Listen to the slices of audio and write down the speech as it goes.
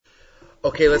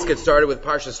Okay, let's get started with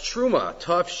Parshas Teruma,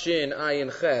 Tav Shin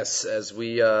Ayin Ches, as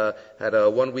we had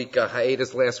a one-week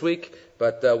hiatus last week,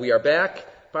 but we are back.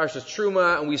 Parshas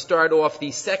Teruma, and we start off the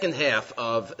second half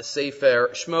of Sefer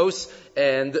Shmos,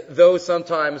 and though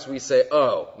sometimes we say,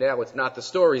 oh, now it's not the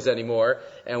stories anymore,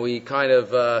 and we kind of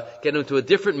get into a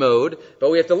different mode, but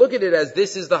we have to look at it as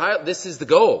this is the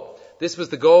goal. This was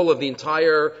the goal of the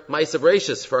entire Ma'aseh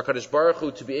Bereishis, for HaKadosh Baruch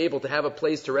Hu to be able to have a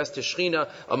place to rest His Shechina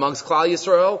amongst Klal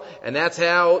Yisrael, and that's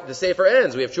how the Sefer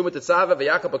ends. We have Truma Tetzava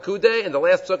V'Yakab Bakudei, and the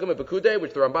last psukim of Bakudei,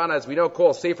 which the Ramban, as we know,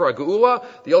 calls Sefer HaGeula.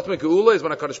 The ultimate Geula is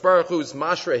when HaKadosh Baruch Hu is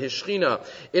Mashra His Shechina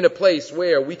in a place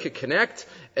where we could connect,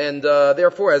 and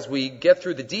therefore, as we get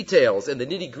through the details and the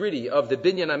nitty-gritty of the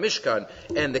Binyan HaMishkan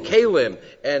and the Kalim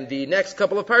and the next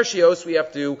couple of Parshios, we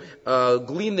have to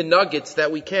glean the nuggets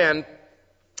that we can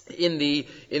in the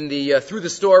through the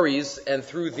stories and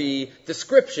through the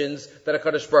descriptions that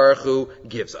HaKadosh Baruch Hu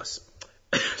gives us.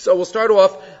 So we'll start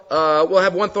off. We'll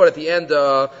have one thought at the end,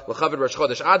 L'Chaved Rosh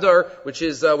Chodesh Adar, which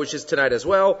is tonight as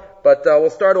well. But we'll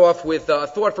start off with a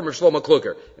thought from Shlomo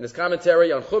Kluger in his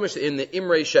commentary on Chumash in the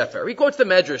Imrei Shefer. He quotes the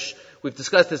Medrash. We've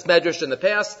discussed this Medrash in the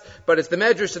past, but it's the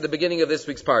Medrash at the beginning of this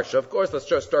week's parsha. Of course, let's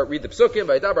just read the psukim.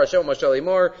 Vaydaber Hashem Moshe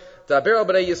Lemor, Daber al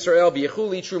bnei Yisrael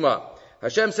v'yechuli truma.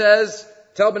 Hashem says,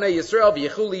 tell bnei Yisrael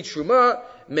v'yechuli truma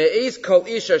me'ez kol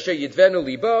ish asher yidvenu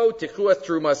libo tichuas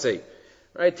trumasei.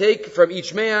 Right, take from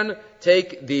each man,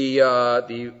 take the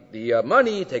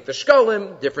money, take the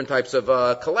shkalim, different types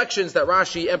of collections that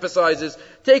Rashi emphasizes.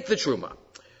 Take the truma.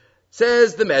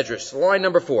 Says the Medrash, line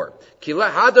number 4.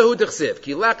 Hadahu d'chsiv,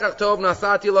 ki lekach tov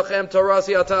nasati lachem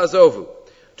torasi al ta'azovu.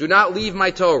 Do not leave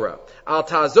my Torah. Al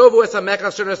ta'azovu es ha'mekach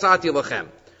asher nasati lachem.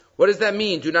 What does that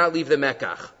mean? Do not leave the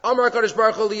Mekach. Amar HaKadosh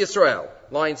Baruch Hu Yisrael.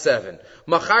 Line 7.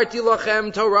 Macharti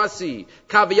lachem torasi,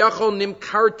 kaviyachol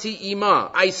nimkarti ima.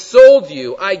 I sold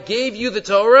you, I gave you the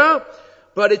Torah,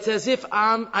 but it's as if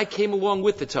I came along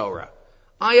with the Torah.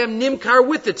 I am nimkar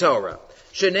with the Torah.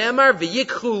 Shenemar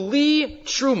v'yikhu li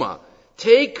truma.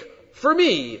 Take for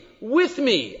me, with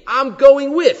me. I'm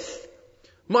going with.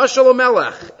 Mashal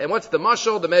Melech. And what's the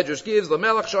mashal? The Medrash gives,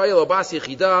 Lamelech shayel obas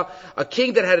yichida, a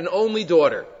king that had an only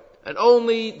daughter. An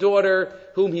only daughter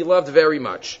whom he loved very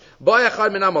much. And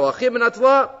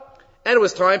it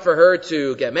was time for her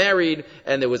to get married,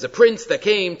 and there was a prince that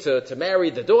came to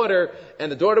marry the daughter,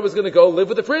 and the daughter was going to go live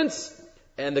with the prince.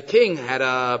 And the king had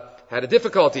a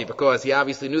difficulty, because he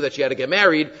obviously knew that she had to get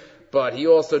married, but he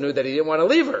also knew that he didn't want to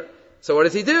leave her. So what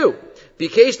does he do? He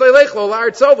told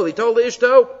the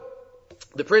Ishto,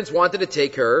 the prince wanted to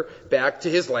take her back to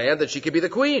his land, that she could be the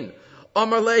queen.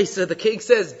 Amarle, so the king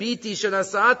says, Biti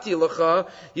shanasati lacha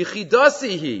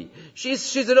yichidasihi.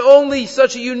 She's an only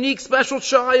such a unique, special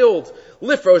child.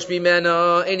 Lifrosh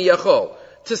bimena eni yachol.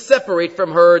 To separate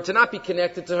from her, to not be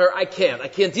connected to her, I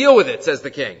can't deal with it, says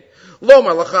the king.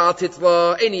 Lomar lacha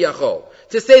titla eni yachol.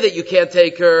 To say that you can't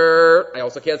take her, I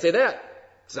also can't say that.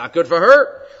 It's not good for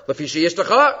her. Lafishi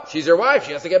yishtacha, she's your wife,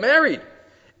 she has to get married.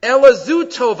 Elazu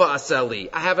tova asali.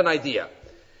 I have an idea.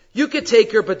 You could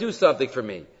take her, but do something for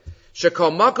me.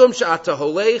 Shekol makom sha'ata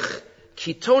holech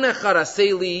kitone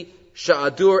charaseli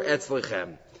sha'adur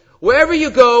etzlechem. Wherever you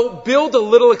go, build a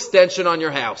little extension on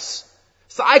your house,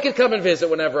 so I can come and visit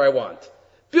whenever I want.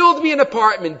 Build me an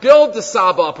apartment. Build the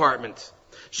Saba apartment.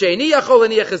 She'eni yachol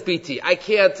eniach biti. I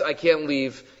can't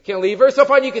leave her. So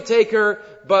fine, you can take her,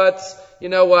 but you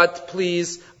know what?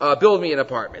 Please build me an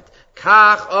apartment.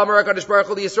 Kach Amar HaKadosh Baruch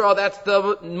Hu Yisrael. That's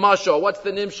the mashal. What's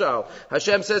the nimshal?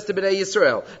 Hashem says to Bnei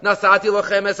Yisrael, Nasati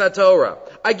lochem es haTorah.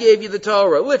 I gave you the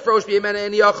Torah. Lifrosh b'yemena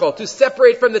en yachol. To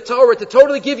separate from the Torah, to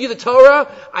totally give you the Torah,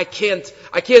 I can't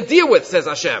deal with, says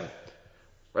Hashem.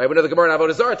 Right? We know the Gemara in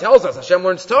Avodah Zarah tells us Hashem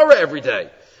learns Torah every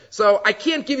day. So I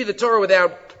can't give you the Torah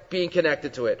without being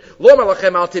connected to it. Lomar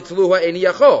lachem al titluha en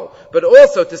yachol. But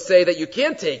also to say that you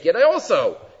can't take it, I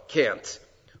also can't.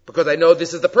 Because I know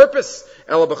this is the purpose.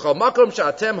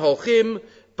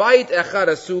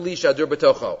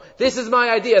 This is my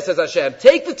idea, says Hashem.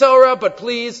 Take the Torah, but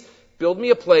please build me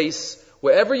a place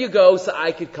wherever you go so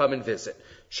I could come and visit.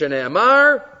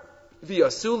 Shne'amar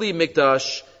v'yasuli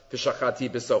mikdash v'shachati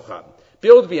b'socham.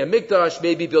 Build me a mikdash,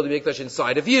 maybe build a mikdash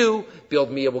inside of you.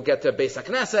 Build me, we'll get to Beis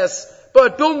HaKnesses,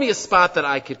 but build me a spot that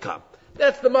I could come.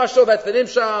 That's the mashal, that's the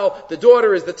nimshal. The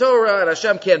daughter is the Torah, and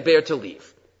Hashem can't bear to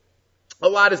leave. A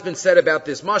lot has been said about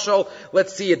this mashal.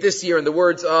 Let's see it this year in the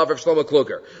words of Rav Shlomo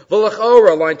Kluger.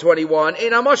 V'lachora, line 21,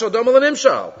 ein ha-mashal domel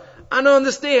nimshal. I don't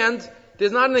understand.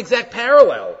 There's not an exact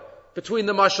parallel between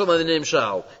the mashal and the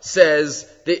nimshal, says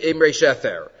the Imrei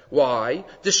Shefer. Why?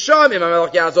 D'sham im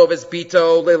ha-melech Yazov es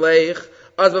bito leleich,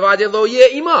 az b'vadeh lo yeh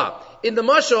ima. In the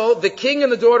mashal, the king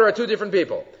and the daughter are two different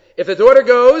people. If the daughter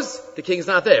goes, the king's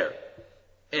not there.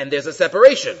 And there's a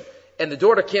separation. And the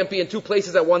daughter can't be in two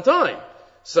places at one time.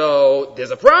 So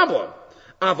there's a problem.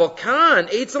 But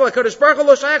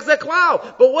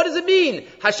what does it mean?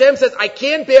 Hashem says, I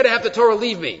can't bear to have the Torah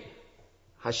leave me.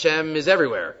 Hashem is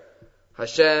everywhere.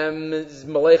 Hashem is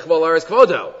Melech V'Alaris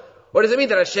Kvodo. What does it mean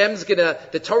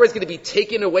that the Torah is gonna be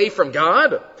taken away from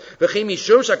God?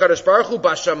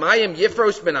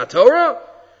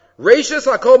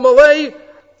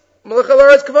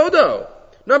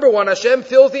 Number one, Hashem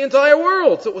fills the entire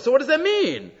world. So what does that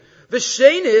mean? The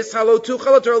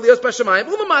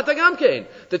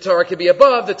Torah can be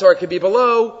above, the Torah can be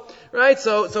below, right?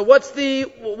 So how does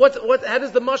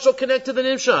the mashal connect to the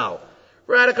nimshal?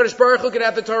 Right, HaKadosh Baruch Hu can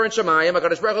have the Torah in Shemayim,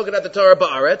 HaKadosh Baruch Hu can have the Torah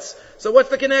ba'aretz. So what's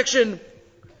the connection?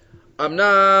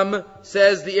 Amnam,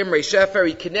 says the Imrei Shefer,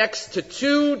 he connects to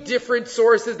two different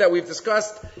sources that we've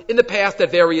discussed in the past at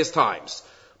various times.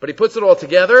 But he puts it all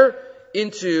together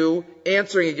into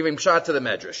answering and giving shot to the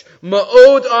Medrash.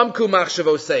 Ma'od amku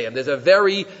machshavoseyim. There's a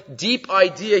very deep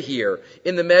idea here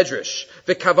in the Medrash.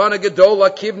 The kavana gedola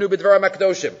kivnu b'dvarim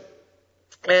hakdoshim.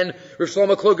 And Rav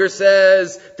Shlomo Kluger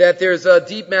says that there's a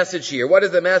deep message here. What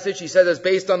is the message? He says it's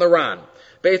based on the Ran.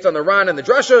 Based on the Ran and the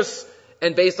Drashos,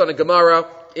 and based on a Gemara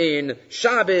in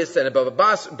Shabbos and above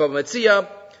Bava Metzia.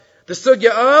 The sugya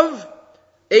of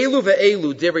Elu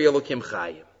ve'elu divrei Elokim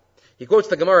chayim. He quotes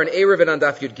the Gemara in Erev and on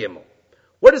Daf Yud Gimel.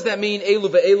 What does that mean? Elu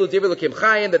ve'elu divrei Elokim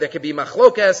chayim, that there could be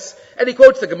machlokas. And he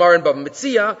quotes the Gemara in Bava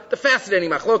Metzia, the fascinating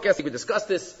machlokas. We discussed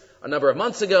this a number of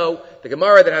months ago, the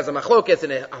Gemara that has a machlokas in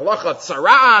a halacha of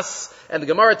tzara'as, and the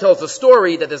Gemara tells a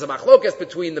story that there's a machlokas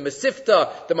between the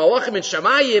Mesifta, the Malachim in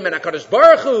Shamayim, and HaKadosh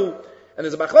Baruch Hu, and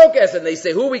there's a machlokas, and they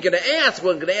say, who are we going to ask?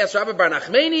 We're going to ask Rabbi Bar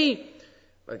Nachmani,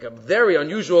 like a very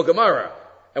unusual Gemara.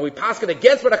 And we paskin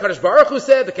against what HaKadosh Baruch Hu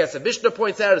said. The Kesef Mishnah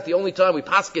points out it's the only time we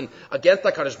paskin against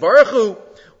HaKadosh Baruch Hu.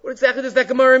 What exactly does that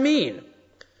Gemara mean?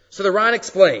 So the Ran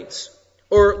explains,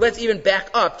 or let's even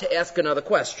back up to ask another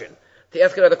question.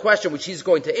 Which he's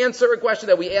going to answer, a question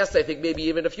that we asked, I think, maybe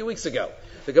even a few weeks ago.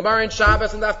 The Gemara in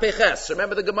Shabbos and Daf Peches.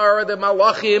 Remember the Gemara, the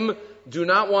Malachim do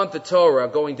not want the Torah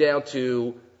going down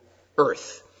to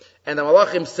earth. And the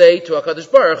Malachim say to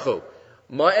HaKadosh Baruch Hu,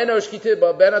 Ma enosh kitiv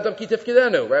ben adam kitiv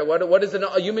kidenu, right? What is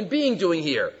a human being doing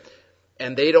here?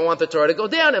 And they don't want the Torah to go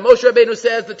down. And Moshe Rabbeinu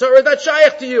says, the Torah is not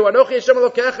shaykh to you. Anochi Hashem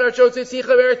Elokecha shotzicha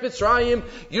be'eretz Mitzrayim.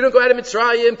 You don't go out of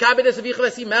Mitzrayim. Kabedes avicha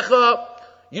v'simecha.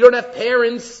 You don't have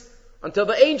parents until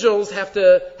the angels have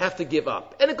to give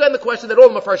up. And again, the question that all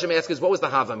the Mefarshim ask is, what was the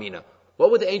Havamina? What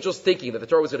were the angels thinking? That the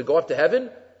Torah was going to go up to heaven?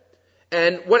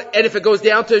 And if it goes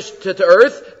down to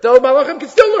earth, the Malachim can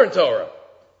still learn Torah.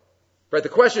 Right? The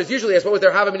question is usually asked, what was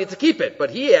their Havamina to keep it? But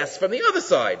he asks from the other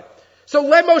side. So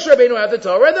let Moshe Rabbeinu have the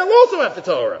Torah, and they'll also have the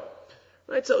Torah.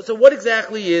 Right? So what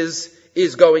exactly is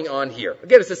going on here?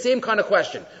 Again, it's the same kind of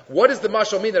question. What does the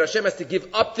mashal mean that Hashem has to give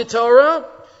up the Torah?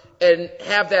 And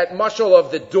have that mashal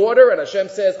of the daughter, and Hashem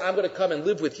says, I'm going to come and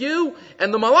live with you,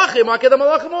 and the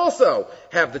malachim also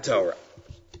have the Torah.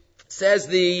 Says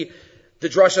the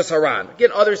Drashas Haran. Again,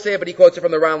 others say it, but he quotes it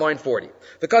from the Ran, line 40.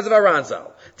 Because of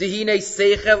Aranzal. Dihine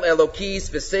seichel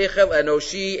elokis v'seichel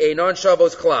enoshi einon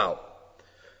shavos klal.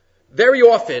 Very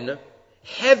often,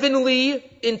 heavenly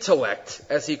intellect,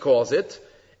 as he calls it,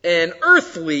 and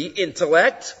earthly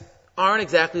intellect aren't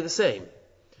exactly the same.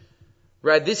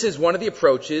 Right, this is one of the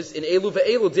approaches in Elu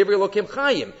ve'elu divrei Elokim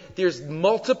chayim. There's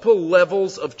multiple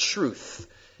levels of truth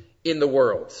in the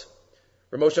world.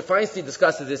 Moshe Feinstein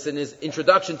discusses this in his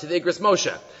introduction to the Igros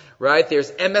Moshe. Right, there's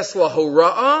emes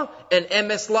lahora'ah and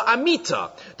emes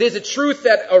la'amita. There's a truth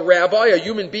that a rabbi, a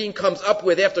human being, comes up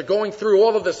with after going through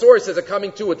all of the sources and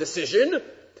coming to a decision.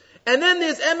 And then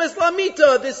there's emes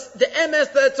la'amita, the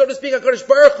emes that, so to speak, HaKadosh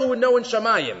Baruch Hu would know in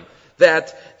Shamayim.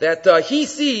 That he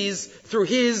sees through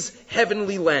his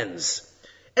heavenly lens.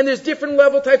 And there's different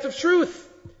level types of truth.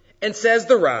 And says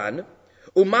the Ran,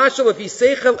 Umashal if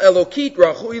seichel elokit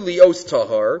rachui lios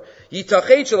tahar,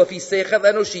 yitachet shel if seichel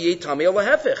enoshi tamei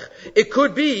lahefich. It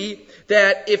could be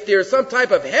that if there's some type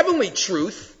of heavenly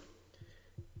truth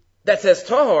that says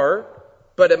tahar,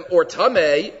 or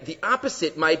tamei, the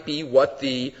opposite might be what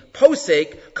the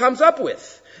posek comes up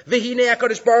with. V'hinei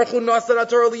HaKadosh Baruch Hu nasar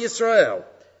Torah liYisrael.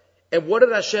 And what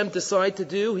did Hashem decide to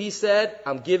do? He said,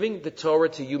 I'm giving the Torah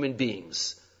to human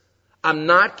beings. I'm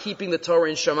not keeping the Torah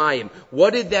in Shamayim.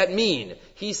 What did that mean?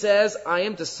 He says, I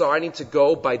am deciding to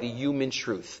go by the human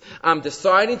truth. I'm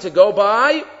deciding to go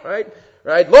by, right?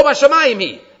 Lo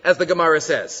b'Shamayim hi, as the Gemara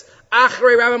says.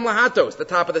 Achrei Rabim Lahatos, the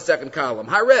top of the second column.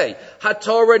 Hare,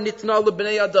 HaTorah nitna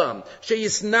lebnei Adam,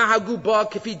 sheyisnahagu ba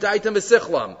kifi daitam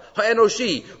v'sichlam,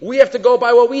 ha'enoshi. We have to go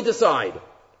by what we decide.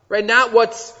 Right? Not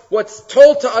what's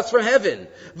told to us from heaven.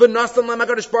 And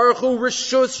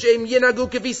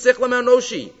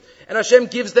Hashem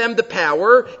gives them the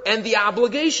power and the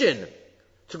obligation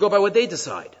to go by what they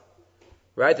decide.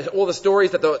 Right? All the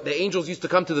stories that the angels used to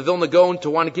come to the Vilna Gaon to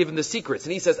want to give him the secrets.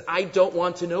 And he says, I don't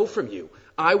want to know from you.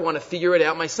 I want to figure it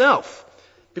out myself.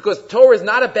 Because Torah is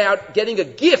not about getting a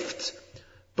gift,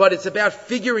 but it's about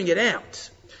figuring it out.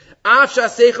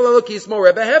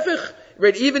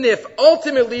 Right? Even if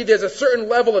ultimately there's a certain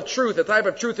level of truth, a type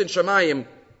of truth in Shemayim,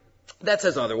 that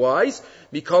says otherwise.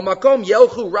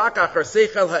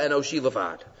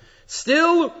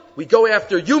 Still, we go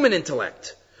after human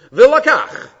intellect.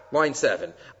 V'lakach, line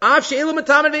 7.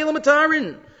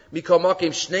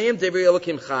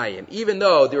 Even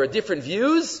though there are different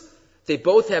views, they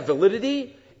both have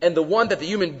validity, and the one that the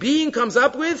human being comes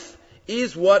up with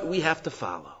is what we have to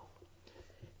follow.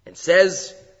 And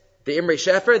says the Imrei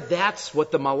Shefer, that's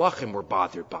what the Malachim were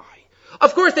bothered by.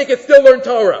 Of course, they could still learn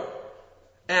Torah,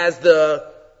 as the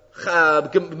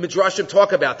Midrashim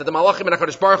talk about, that the Malachim and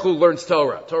HaKadosh Baruch Hu learns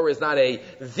Torah. Torah is not a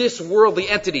this-worldly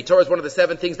entity. Torah is one of the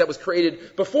 7 things that was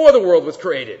created before the world was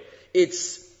created.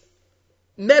 It's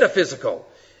metaphysical.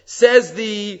 Says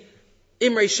the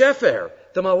Imrei Shefer,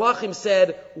 the Malachim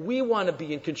said, we want to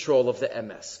be in control of the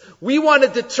MS. We want to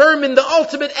determine the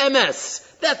ultimate MS.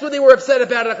 That's what they were upset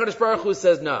about. And HaKadosh Baruch Hu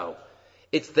says, no.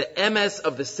 It's the MS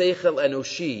of the Seichel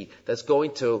Enoshi that's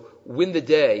going to win the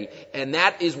day. And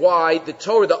that is why the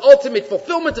Torah, the ultimate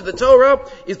fulfillment of the Torah,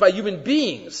 is by human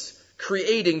beings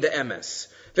creating the MS.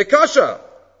 Vikasha,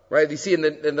 right, you see in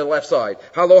the left side.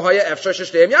 As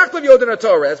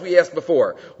we asked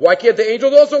before. Why can't the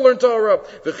angels also learn Torah?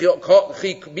 If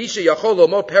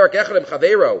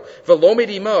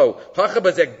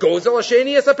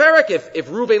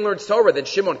Reuven learns Torah, then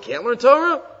Shimon can't learn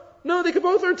Torah? No, they can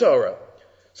both learn Torah.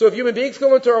 So if human beings can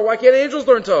learn Torah, why can't angels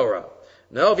learn Torah?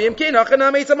 No, but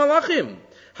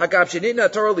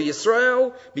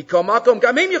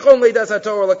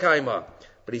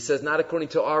he says, not according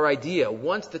to our idea.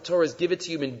 Once the Torah is given to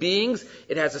human beings,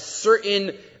 it has a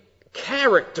certain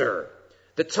character.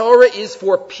 The Torah is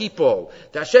for people.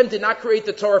 The Hashem did not create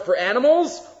the Torah for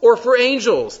animals or for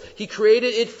angels. He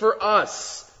created it for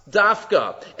us.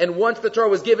 Dafka. And once the Torah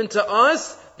was given to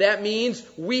us, that means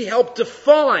we help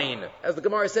define, as the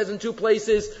Gemara says in 2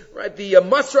 places, right, the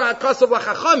Masra HaKasav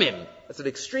LaChachamim. That's an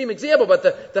extreme example, but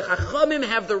the Chachamim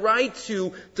have the right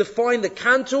to define the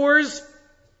contours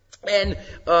and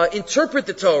interpret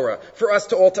the Torah for us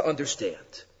to all to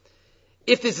understand.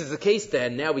 If this is the case,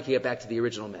 then now we can get back to the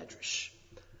original Medrash.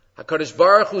 HaKadosh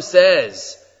Baruch Hu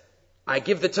says, I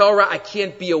give the Torah, I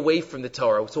can't be away from the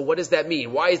Torah. So what does that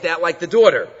mean? Why is that like the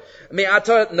daughter?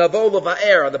 Me'ata navo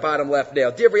leva'er on the bottom left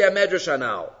now. Divrei HaMedrash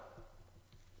anal.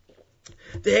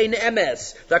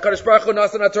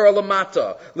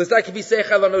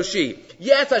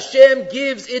 Yes, Hashem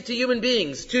gives it to human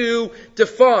beings to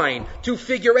define, to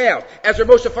figure out. As Rav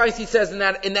Moshe Feinstein says in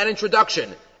that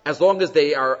introduction, as long as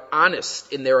they are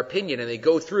honest in their opinion and they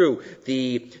go through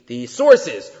the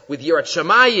sources with Yirat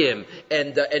Shamayim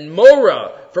and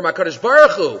Mora from HaKadosh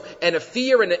Baruch Hu and a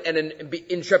fear and an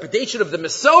intrepidation of the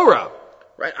Mesorah,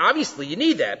 right? Obviously you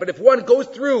need that. But if one goes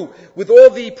through with all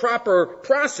the proper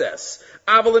process,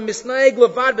 Avalim Misnaeg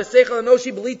Levad B'Seichel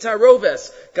Anoshi B'li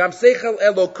Taroves Gam Seichel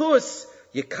Elokus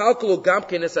Yikalkulu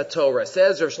Gamkin Es HaTorah.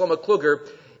 Says Rav Shlomo Kluger,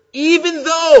 even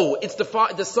though it's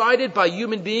decided by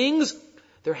human beings,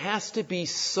 there has to be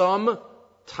some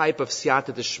type of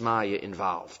siyata d'shmaya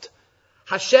involved.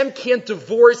 Hashem can't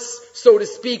divorce, so to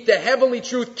speak, the heavenly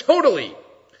truth totally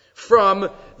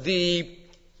from the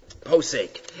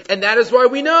posek. And that is why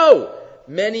we know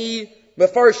many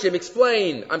Mefarshim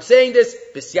explain, I'm saying this,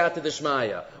 b'siyata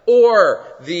d'shmaya. Or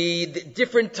the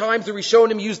different times the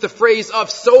Rishonim use the phrase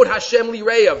of Sod Hashem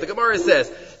Lireyav. The Gemara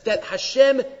says that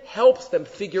Hashem helps them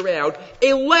figure out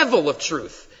a level of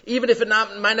truth. Even if it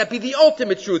might not be the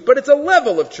ultimate truth, but it's a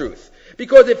level of truth.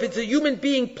 Because if it's a human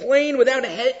being plain without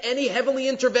any heavenly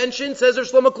intervention, says Rav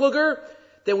Shlomo Kluger,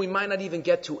 then we might not even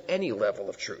get to any level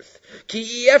of truth.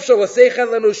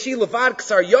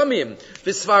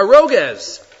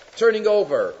 Turning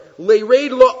over. Without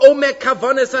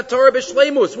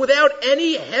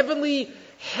any heavenly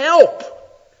help.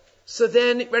 So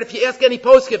then, right, if you ask any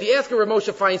postka, if you ask a Rav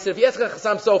Moshe Feinstein, if you ask a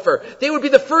Chassam Sofer, they would be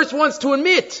the first ones to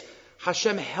admit,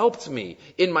 Hashem helped me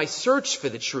in my search for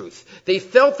the truth. They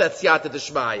felt that siyata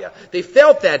d'shmaya. They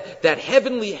felt that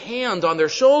heavenly hand on their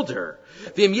shoulder.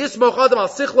 And therefore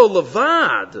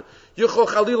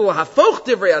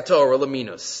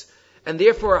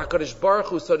HaKadosh Baruch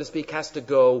Hu, so to speak, has to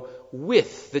go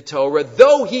with the Torah,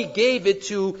 though He gave it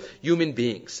to human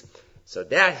beings. So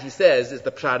that, he says, is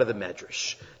the pshat of the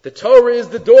Medrash. The Torah is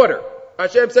the daughter.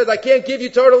 Hashem says, I can't give you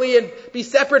totally and be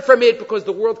separate from it because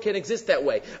the world can't exist that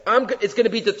way. It's going to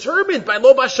be determined by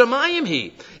lo bashamayim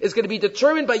he. It's going to be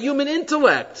determined by human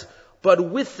intellect. But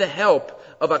with the help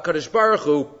of HaKadosh Baruch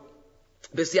Hu,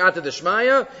 b'siyata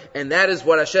d'shmaya, and that is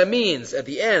what Hashem means at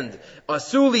the end.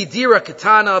 Asuli dira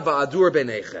katana va'adur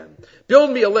benechem. Build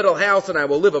me a little house and I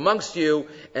will live amongst you.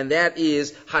 And that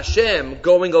is Hashem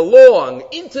going along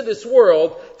into this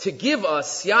world to give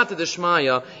us siyata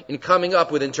d'shmaya in coming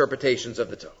up with interpretations of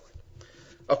the Torah.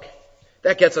 Okay.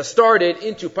 That gets us started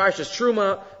into Parshas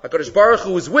Teruma. HaKadosh Baruch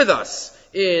Hu is with us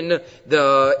in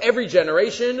every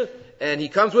generation. And he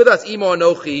comes with us, Imo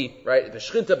Anochi, right? The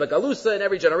Shchinta Bagalusa, in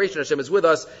every generation Hashem is with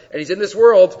us, and he's in this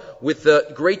world with the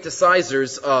great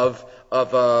decisors of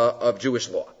Jewish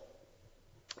law.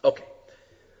 Okay.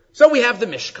 So we have the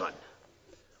Mishkan.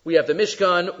 We have the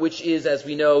Mishkan, which is, as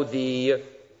we know, the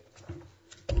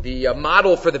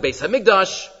model for the Beis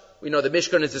Hamikdash. We know the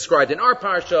Mishkan is described in our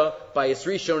Parsha, by Yis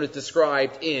Rishon is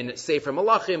described in Sefer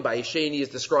Malachim, by Yis Sheni is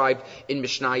described in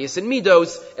Mishnayos and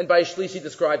Midos, and by Yis Shlishi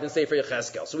described in Sefer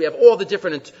Yechezkel. So we have all the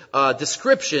different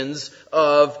descriptions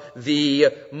of the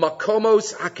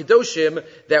Makomos HaKadoshim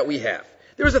that we have.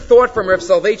 There was a thought from Rav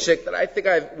Soloveitchik that I think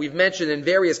we've mentioned in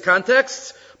various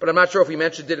contexts, but I'm not sure if we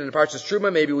mentioned it in the Parshas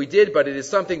Teruma, maybe we did, but it is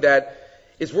something that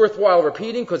is worthwhile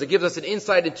repeating because it gives us an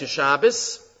insight into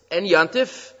Shabbos and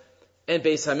Yantif, and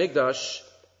Beis Hamikdash,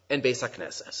 and Beis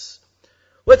HaKnesses.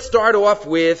 Let's start off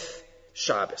with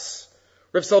Shabbos.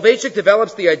 Rav Soloveitchik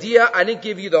develops the idea, I didn't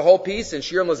give you the whole piece in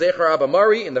Shirim L'Zecher Abba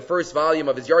Mari, in the first volume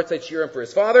of his Yartzeit Shirim for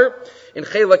his father, in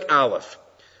Chelek Aleph.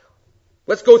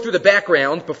 Let's go through the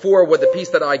background before the piece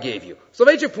that I gave you.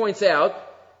 Soloveitchik points out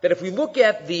that if we look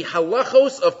at the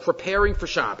halachos of preparing for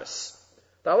Shabbos,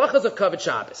 the halachos of Kavod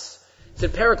Shabbos, it's in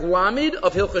Perek Lamed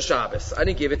of Hilchos Shabbos. I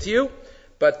didn't give it to you.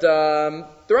 But the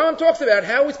Rambam talks about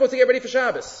how we're supposed to get ready for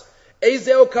Shabbos.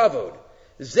 Ezel kavod.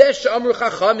 Zeh she'amru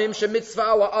chachamim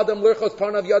shemitzvah la'adam lirchos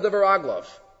panav yadav v'raglav.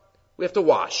 We have to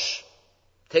wash.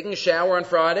 Taking a shower on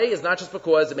Friday is not just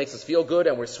because it makes us feel good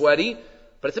and we're sweaty,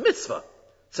 but it's a mitzvah.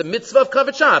 It's a mitzvah of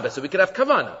Kavod Shabbos, so we could have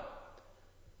kavana.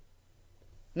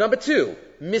 Number 2,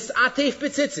 misatef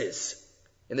b'tzitzis.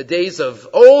 In the days of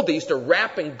old, they used to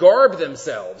wrap and garb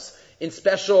themselves in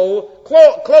special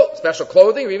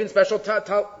clothing, or even special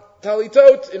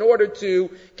talitot, in order to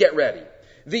get ready.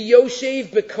 The Yoshev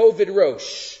Bekovid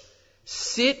Rosh.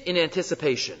 Sit in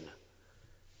anticipation.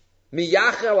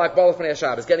 Miyachel Akbal Fnei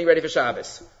Shabbos, getting ready for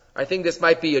Shabbos. I think this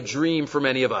might be a dream for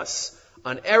many of us.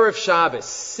 On Erev Shabbos,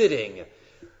 sitting,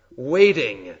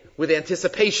 waiting, with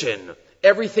anticipation,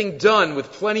 everything done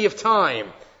with plenty of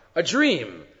time. A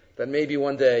dream that maybe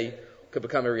one day could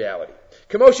become a reality.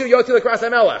 Like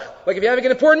if you're having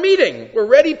an important meeting, we're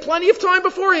ready plenty of time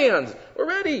beforehand. We're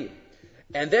ready.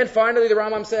 And then finally the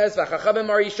Rambam says,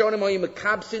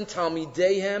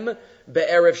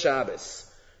 be'erev Shabbos.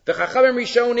 The Chachamim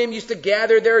Rishonim used to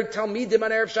gather their Talmidim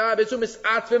on Erev Shabbos,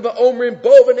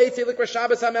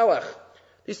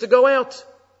 they used to go out.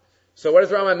 So what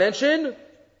does Rambam mention?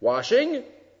 Washing,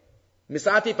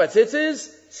 misati patzitzis,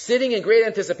 sitting in great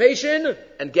anticipation,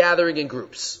 and gathering in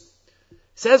groups.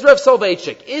 Says Rav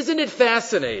Soloveitchik, isn't it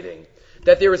fascinating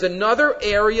that there is another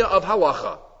area of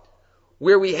halacha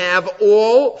where we have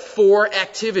all 4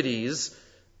 activities,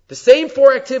 the same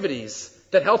 4 activities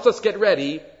that helps us get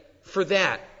ready for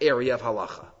that area of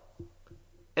halacha.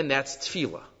 And that's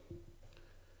tefillah.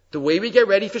 The way we get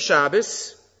ready for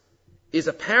Shabbos is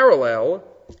a parallel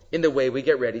in the way we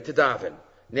get ready to daven.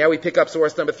 Now we pick up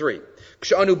source number 3.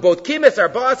 Kshanu bodkim es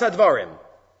arba'as hadvarim.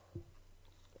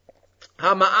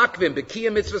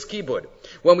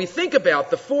 When we think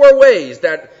about the 4 ways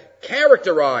that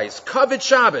characterize Kavod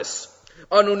Shabbos,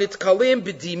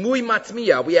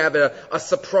 we have a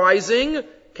surprising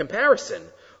comparison.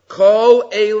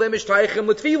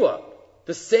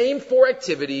 The same 4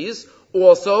 activities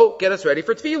also get us ready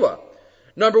for tefillah.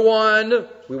 Number 1,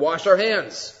 we wash our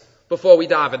hands before we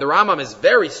daven. The Rambam is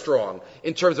very strong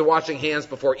in terms of washing hands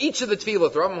before each of the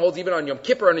tefillah. The Rambam holds even on Yom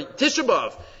Kippur and Tisha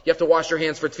B'Av, you have to wash your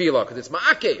hands for tefillah because it's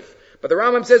ma'akev. But the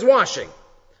Rambam says washing.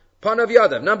 Panav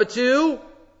yadav. Number 2,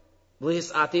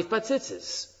 lis atif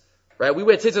batzitzis. Right? We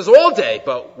wear tzitzis all day,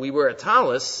 but we wear a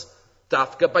talis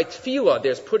dafka by tefillah.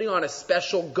 There's putting on a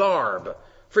special garb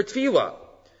for tefillah.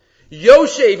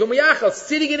 Yoshev and miyachal,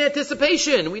 sitting in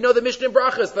anticipation. We know the Mishnah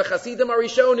Brachas, the Chasidim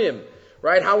Arishonim.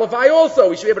 Right? Halavai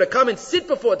also. We should be able to come and sit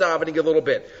before davening a little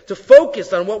bit to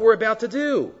focus on what we're about to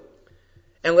do.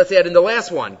 And let's add in the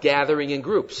last one, gathering in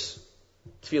groups.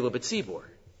 Tefillah b'tzibur.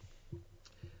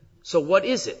 So what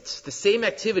is it? The same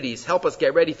activities help us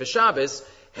get ready for Shabbos.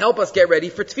 help us get ready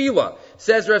for tefillah.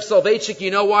 Says Rev Soloveitchik,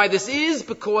 you know why this is?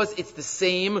 Because it's the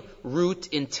same root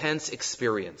intense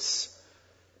experience.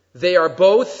 They are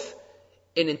both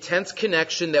an intense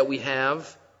connection that we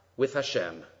have with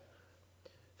Hashem.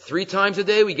 3 times a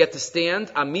day we get to stand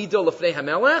Amidah Lefnei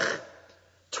HaMelech.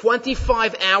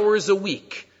 25 hours a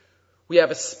week we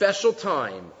have a special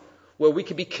time where we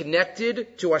can be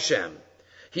connected to Hashem.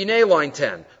 Hine line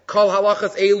 10. Kol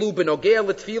halachas elu benogea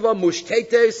l'tfila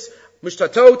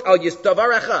mushtatot al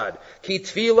yisdavar echad. Ki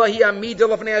tfila hi amidah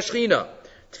lefnei hashchina.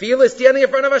 Tefillah is standing in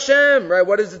front of Hashem, right?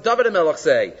 What does David HaMelech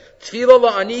say? Tefillah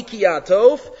la'ani ki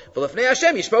ya'tov, v'lefnei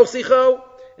Hashem yishpoch sicho.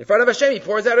 In front of Hashem, he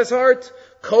pours out his heart.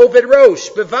 Koved rosh,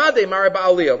 bevade marah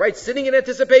ba'aliyah, right? Sitting in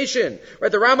anticipation,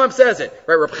 right? The Rambam says it,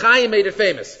 right? Reb Chaim made it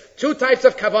famous. 2 types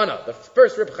of kavanah. The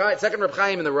first Reb Chaim, second Reb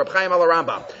Chaim, and the Reb Chaim al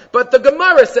Rambam. But the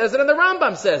Gemara says it and the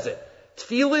Rambam says it.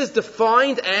 Tefillah is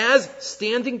defined as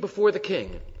standing before the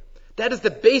king. That is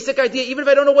the basic idea, even if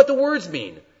I don't know what the words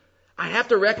mean. I have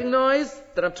to recognize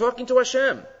that I'm talking to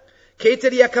Hashem.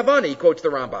 Keteri Akavani, he quotes the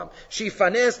Rambam.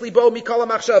 Shifanes libo mikol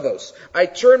machshavos. I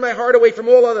turn my heart away from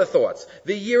all other thoughts.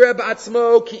 V'yireh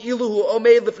ba'atzmo ki'iluhu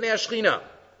omeid lifnei hashchina.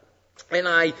 And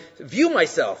I view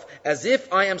myself as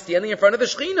if I am standing in front of the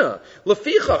Shechina.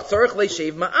 Lefichach tzarich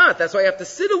leishev ma'at. That's why I have to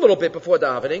sit a little bit before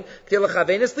davening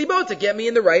to get me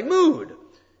in the right mood.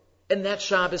 And that's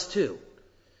Shabbos too.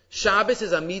 Shabbos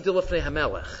is Amidah Lefnei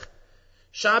HaMelech.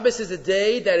 Shabbos is a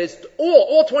day that is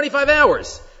all 25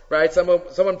 hours, right?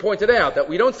 Someone pointed out that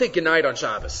we don't say good night on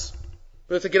Shabbos.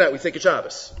 We don't say good night, we say good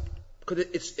Shabbos. Because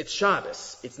it's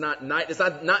Shabbos. It's not night,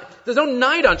 there's no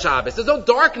night on Shabbos. There's no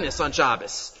darkness on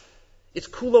Shabbos. It's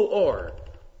Kulo Or.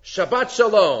 Shabbat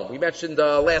Shalom. We mentioned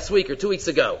last week or 2 weeks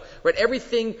ago, right?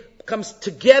 Everything comes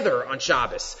together on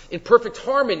Shabbos in perfect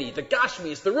harmony. The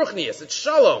Gashmias, the Ruchnias, it's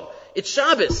Shalom. It's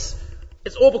Shabbos.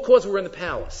 It's all because we're in the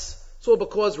palace. It's all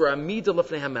because we're Amidah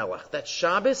Lefnei HaMelech. That's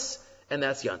Shabbos, and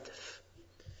that's Yantif.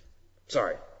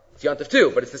 Sorry, it's Yantif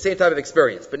too, but it's the same type of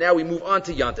experience. But now we move on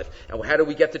to Yantif. And how do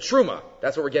we get to Teruma?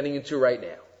 That's what we're getting into right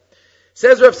now.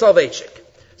 Says Rev Soloveitchik.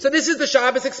 So this is the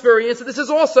Shabbos experience, and this is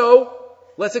also,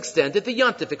 let's extend it, the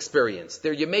Yantif experience.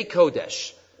 They're Yemei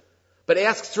Kodesh. But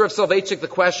asks Rev Soloveitchik the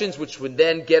questions which would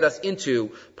then get us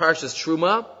into Parshas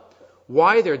Teruma.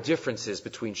 Why are there differences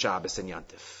between Shabbos and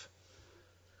Yantif?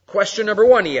 Question number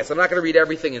 1, he asks. I'm not going to read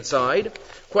everything inside.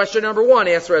 Question number 1,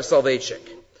 asks Rev Soloveitchik.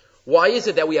 Why is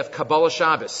it that we have Kabbalah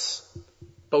Shabbos,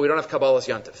 but we don't have Kabbalah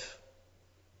Yantif?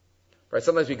 Right?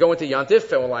 Sometimes we go into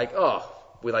Yantif and we're like,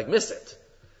 we miss it.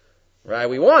 Right?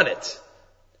 We want it.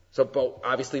 So, but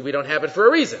obviously we don't have it for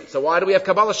a reason. So why do we have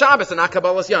Kabbalah Shabbos and not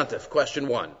Kabbalah Yantif? Question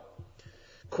 1.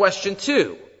 Question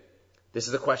 2. This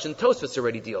is a question Tosfos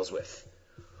already deals with.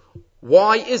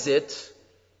 Why is it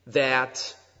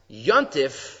that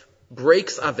Yantif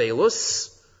breaks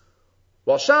Avelus,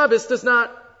 while Shabbos does not?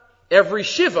 Every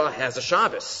Shiva has a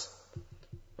Shabbos,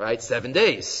 right? 7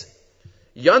 days.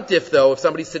 Yantif, though, if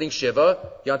somebody's sitting Shiva,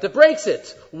 Yantif breaks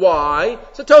it. Why?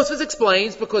 So Tosfos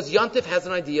explains, because Yantif has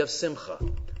an idea of Simcha.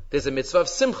 There's a mitzvah of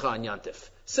Simcha on Yantif.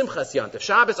 Simchas Yantif.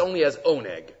 Shabbos only has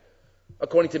Oneg,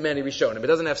 according to many Rishonim. It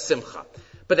doesn't have Simcha.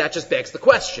 But that just begs the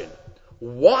question.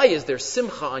 Why is there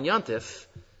Simcha on Yantif,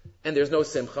 and there's no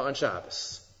Simcha on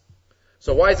Shabbos?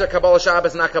 So why is there Kabbalah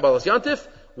Shabbos and not Kabbalah Yantif?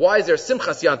 Why is there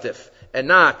Simchas Yantif and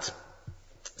not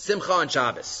Simcha on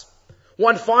Shabbos?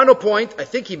 One final point, I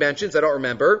think he mentions, I don't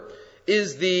remember,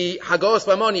 is the Hagos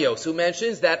Maimonios, who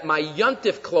mentions that my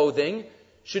Yantif clothing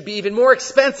should be even more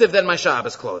expensive than my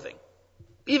Shabbos clothing.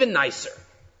 Even nicer.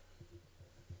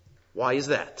 Why is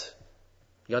that?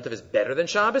 Yantif is better than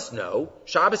Shabbos? No.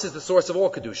 Shabbos is the source of all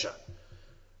Kedusha.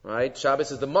 Right?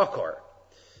 Shabbos is the Makor.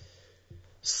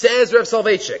 Says Rev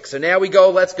Soloveitchik. So now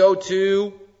let's go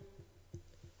to,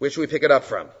 where should we pick it up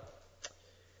from?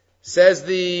 Says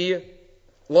the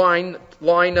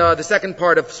the second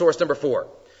part of source number 4.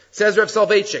 Says Rev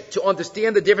Soloveitchik, to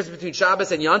understand the difference between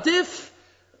Shabbos and Yantif,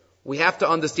 we have to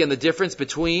understand the difference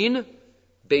between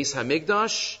Beis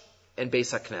HaMikdash and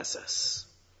Beis HaKnesses.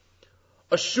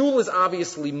 A shul is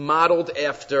obviously modeled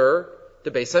after the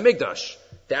Beis HaMikdash.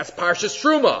 That's Parshas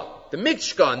Teruma. The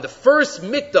Mishkan, the first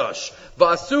Mikdash,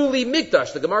 Vasuli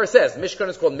Mikdash. The Gemara says Mishkan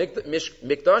is called Mikdash.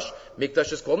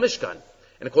 Mikdash is called Mishkan,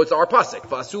 and it quotes our pasuk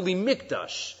Vasuli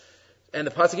Mikdash, and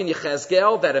the pasuk in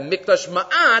Yechezkel that a Mikdash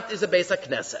Ma'at is a Beis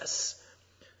HaKnesses.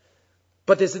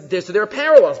 But there are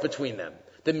parallels between them.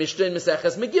 The Mishnah in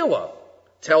Maseches Megillah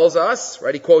tells us,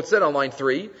 right? He quotes it on line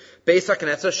 3. Beis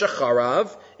HaKnesses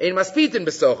Shacharav ein maspitin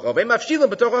besochav ein mafshilim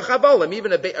betoch hachavalim.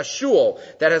 Even a shul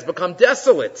that has become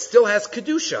desolate still has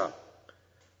kedusha.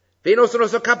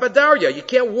 You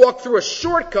can't walk through a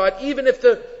shortcut even if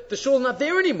the the shul is not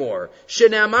there anymore.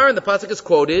 Shene'amar, and the pasuk is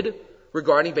quoted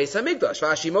regarding Beis Hamikdash.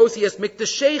 V'ashimosi es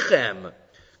mikdashechem,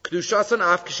 kedushasan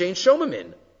af k'shein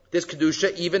shomamin. There's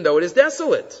kedusha even though it is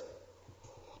desolate.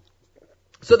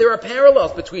 So there are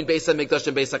parallels between Beis Hamikdash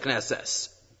and Beis HaKnesses.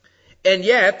 And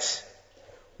yet,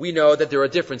 we know that there are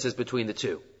differences between the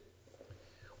two.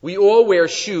 We all wear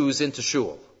shoes into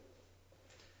shul.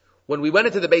 When we went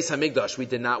into the Beis Hamikdash, we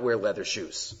did not wear leather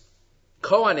shoes.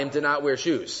 Kohanim did not wear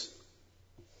shoes.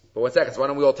 But 1 second, so why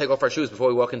don't we all take off our shoes before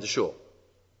we walk into shul?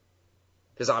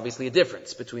 There's obviously a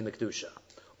difference between the Kedusha.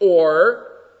 Or,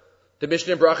 the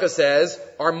Mishnah in Bracha says,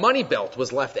 our money belt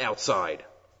was left outside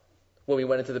when we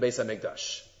went into the Beis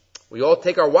Hamikdash. We all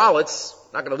take our wallets,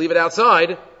 not going to leave it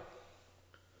outside.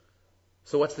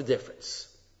 So what's the difference?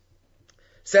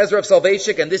 Says Rav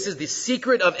Soloveitchik, and this is the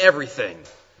secret of everything.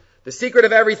 The secret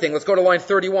of everything, let's go to line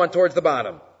 31 towards the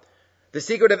bottom. The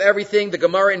secret of everything, the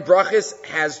Gemara in Brachos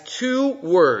has 2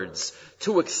 words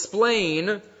to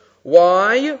explain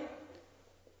why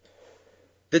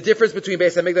the difference between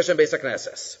Beis HaMikdash and Beis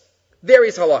HaKnesses.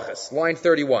 Various halachas. Line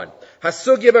 31.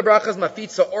 Hasugya b'brachas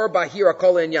mafitza or bahira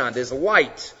kol inyan. There's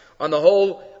light on the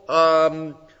whole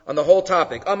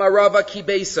topic. Amarava ki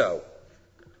beso.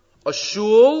 A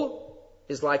shul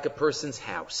is like a person's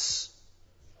house.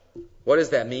 What does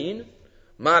that mean?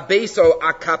 Ma beso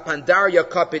akapandarya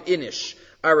kapit inish.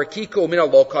 Arakiko mina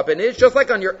lo kapit inish. Just like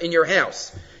in your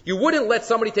house. You wouldn't let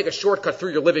somebody take a shortcut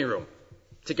through your living room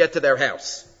to get to their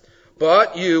house.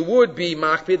 But you would be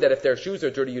makpid that if their shoes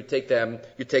are dirty, you take them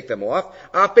off.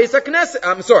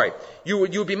 You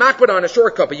would be makpid on a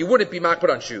shortcut, but you wouldn't be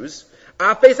makpid on shoes.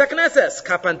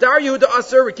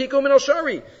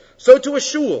 So to a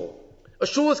shul. A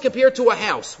shul is compared to a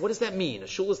house. What does that mean? A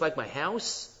shul is like my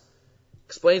house?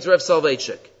 Explains Rav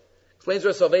Soloveitchik.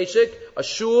 A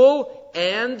shul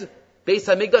and Beis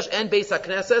HaMikdash and Beis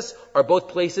HaKnesses are both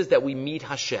places that we meet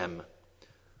Hashem.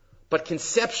 But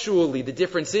conceptually, the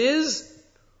difference is,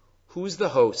 who's the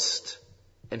host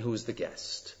and who's the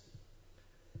guest?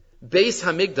 Beis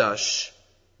HaMikdash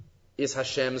is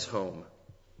Hashem's home.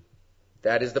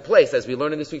 That is the place, as we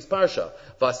learn in this week's Parsha.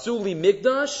 Vasuli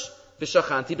Mikdash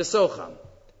v'shachanti b'socham.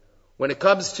 When it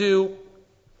comes to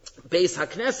Beis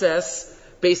HaKnesses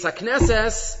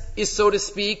is, so to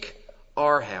speak,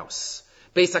 our house.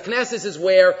 Beis HaKnesses is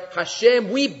where Hashem,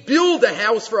 we build a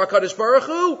house for HaKadosh Baruch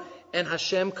Hu, and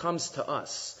Hashem comes to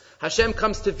us. Hashem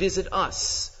comes to visit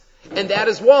us. And that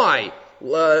is why,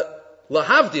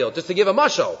 lahavdil, just to give a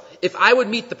mashal, if I would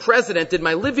meet the president in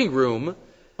my living room,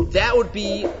 that would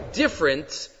be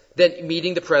different than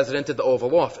meeting the president at the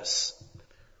Oval Office.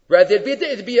 Right? It'd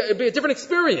be a different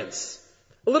experience.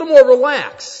 A little more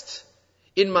relaxed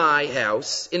in my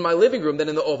house, in my living room, than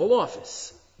in the Oval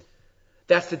Office.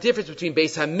 That's the difference between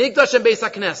Beis HaMikdash and Beis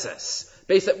HaKnesses.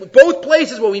 Both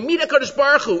places where we meet HaKadosh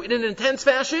Baruch Hu in an intense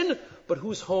fashion, but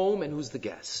who's home and who's the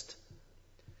guest?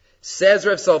 Says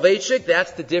Rav Soloveitchik,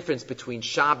 that's the difference between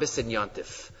Shabbos and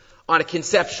Yontif on a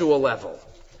conceptual level.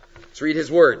 Let's read his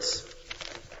words.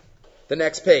 The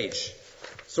next page.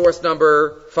 Source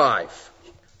number 5.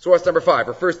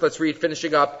 Or first, let's read,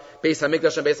 finishing up, Beis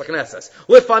HaMikdash and Beis HaKnesses.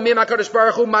 L'famim HaKadosh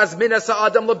Baruch Hu mazmin es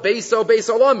ha'adam lebeso beis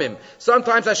olamim.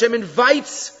 Sometimes Hashem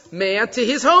invites man to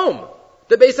his home.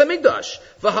 The Beis HaMikdash.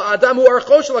 V'ha'adam hu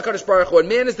archo shel HaKadosh Baruch Hu. And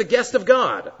man is the guest of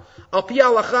God. Al pi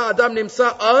halacha adam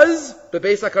nimsa az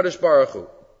bebeis HaKadosh Baruch Hu.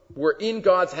 We're in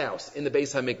God's house, in the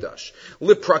Beis HaMikdash.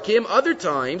 Liprakim, other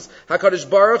times, HaKadosh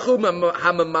Baruch Hu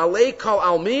ha'mamalei kol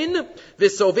almin,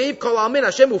 v'sovev kol almin.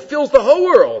 Hashem who fills the whole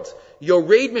world.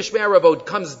 Yoreid Mishmei Avod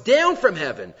comes down from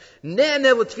heaven.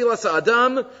 Ne'aneh l'tfilas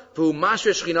ha'adam, v'hu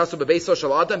mashre shchinaso bebeso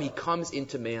shel adam. He comes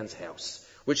into man's house,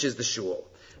 which is the shul.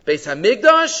 Beis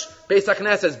HaMikdash, Beis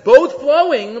HaKnesses, both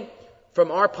flowing from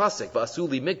our pasuk,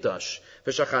 Vasuli Mikdash,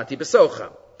 v'shachanti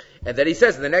b'socham. And then he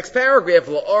says in the next paragraph,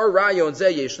 La'or rayon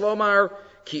zeh yesh lomar,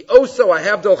 ki oso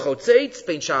ahavdol chotzeitz,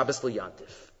 bein Shabbos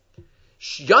l'yantif.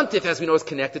 Yantif, as we know, is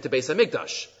connected to Beis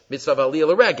HaMikdash, mitzvah aliyah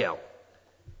l'regel.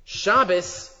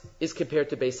 Shabbos is compared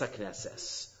to Beis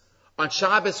HaKnesses. On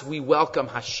Shabbos, we welcome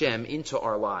Hashem into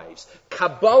our lives.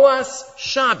 Kabbalas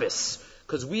Shabbos,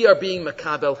 because we are being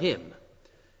makabel Him.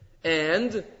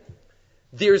 And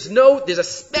there's a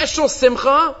special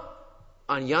simcha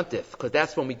on Yantif, because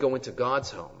that's when we go into God's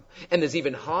home. And there's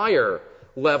even higher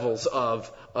levels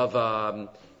of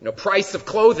price of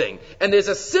clothing. And there's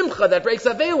a simcha that breaks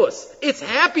avelus. It's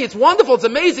happy, it's wonderful, it's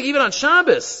amazing, even on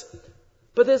Shabbos.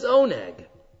 But there's oneg.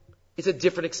 It's a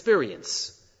different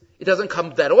experience. It doesn't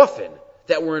come that often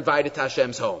that we're invited to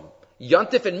Hashem's home.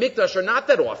 Yantif and Mikdash are not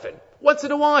that often. Once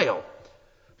in a while.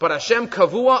 But Hashem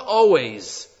Kavua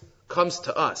always comes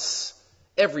to us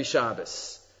every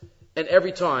Shabbos and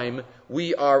every time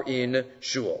we are in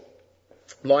shul.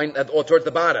 Line or towards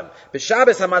the bottom. But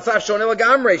Shabbos hamatzav shoneh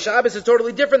lagamrei. Shabbos is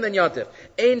totally different than Yontif.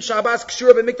 Ein Shabbos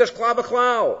kshura b'mikdash klal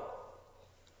v'klal.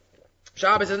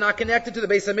 Shabbos is not connected to the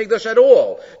Beis HaMikdash at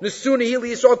all. Nesuni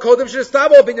hili Yisrael kodem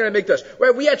shenistavo b'nei HaMikdash.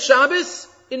 Right, we had Shabbos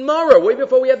in Mara, way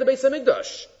before we had the Beis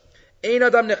HaMikdash. Ein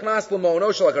adam nechnas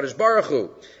l'mo'ono shel HaKadosh Baruch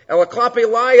Hu. Ela klape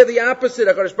laya, the opposite.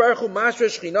 HaKadosh Baruch Hu mashra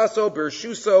shchinaso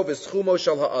b'rshuso v'schumo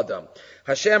shel ha'adam.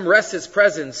 Hashem rests His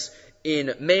presence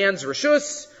in man's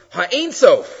reshus. Ha'ein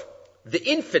sof, the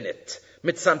infinite.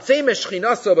 Mitzamtzei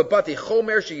meshchinaso b'bati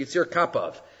chomer sheyitzir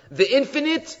kapav. The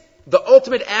infinite, the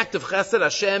ultimate act of chesed,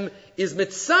 Hashem is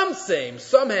mitzamtzem,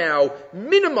 somehow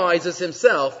minimizes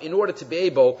Himself in order to be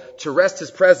able to rest His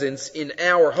presence in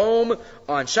our home,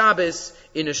 on Shabbos,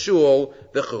 in a shul,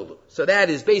 v'chulu. So that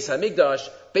is Beis HaMikdash,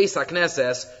 Beis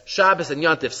HaKnesses, Shabbos and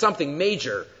Yontif, something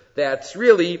major. That's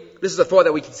really, this is a thought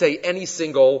that we can say any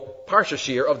single Parsha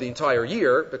Shir of the entire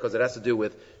year, because it has to do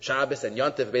with Shabbos and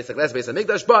Yontif, Beis HaKnesses, Beis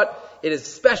HaMikdash, but it is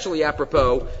especially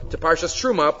apropos to Parshas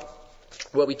Teruma,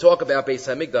 where we talk about Beis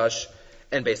HaMikdash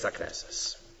and Beis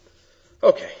HaKnesses.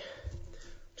 Okay.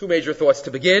 Two major thoughts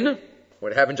to begin.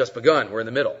 We haven't just begun, we're in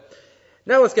the middle.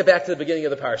 Now let's get back to the beginning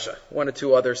of the Parsha. One or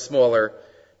two other smaller,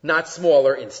 not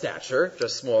smaller in stature,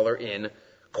 just smaller in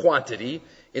quantity,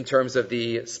 in terms of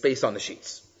the space on the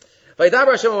sheets. So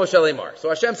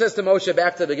Hashem says to Moshe,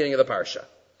 back to the beginning of the Parsha,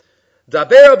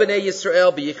 Daber b'nei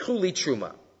Yisrael b'yichuli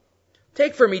truma.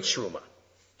 Take for me truma.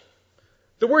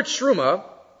 The word truma,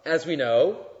 as we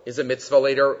know, is a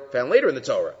mitzvah found later in the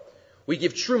Torah. We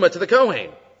give truma to the Kohen.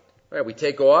 Right, we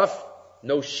take off,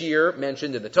 no shear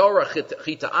mentioned in the Torah,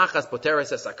 chita achas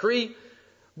poteres esakri,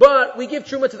 but we give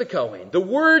truma to the Kohen. The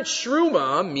word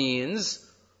truma means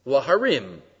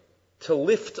laharim, to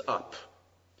lift up.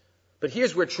 But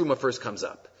here's where truma first comes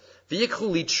up.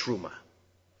 V'yikhuli truma.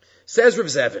 Says Rav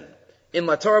Zevin, in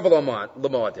La Torah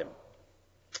v'Lamodim,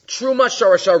 truma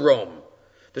sharash harom.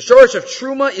 The sharash of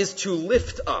truma is to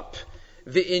lift up.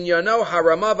 V'inyano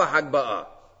harama v'hagba'a.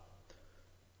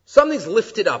 Something's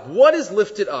lifted up. What is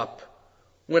lifted up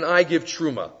when I give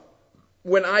truma?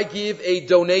 When I give a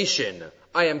donation,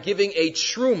 I am giving a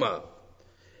truma.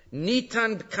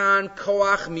 Nitan kan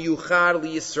koach miyuchad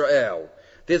liYisrael.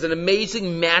 There's an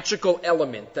amazing magical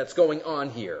element that's going on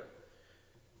here.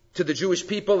 To the Jewish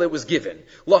people it was given.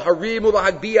 Laharim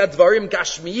ulahagbiya dvarim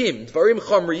gashmiyim, dvarim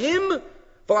chomriyim,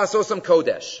 v'lasosam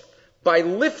kodesh. By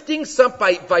lifting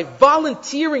by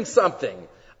volunteering something,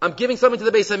 I'm giving something to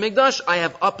the Beis HaMikdash, I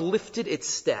have uplifted its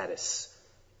status.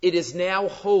 It is now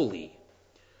holy.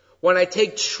 When I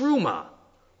take truma,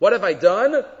 what have I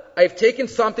done? I've taken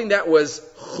something that was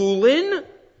chulin,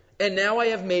 and now I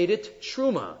have made it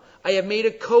truma. I have made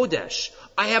it kodesh.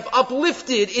 I have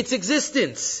uplifted its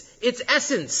existence, its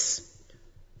essence.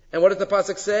 And what does the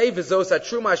pasuk say? V'zos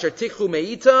ha-truma asher tichu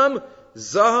meitam,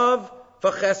 zahav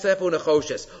v'chesef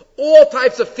u'nechoshes. All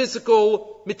types of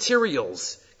physical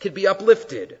materials could be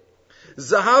uplifted.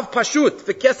 Zahav pashut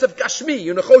v'kesef gashmi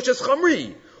u'nechoshes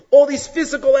chamri. All these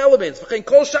physical elements. V'chein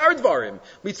kol shar dvarim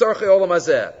mitzarchei olam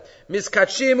hazeh.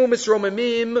 Miskatshim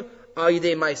u'misromemim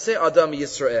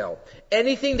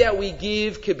Anything that we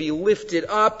give could be lifted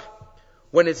up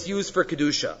when it's used for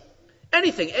Kedusha.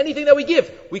 Anything that we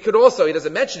give. We could also, he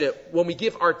doesn't mention it, when we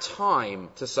give our time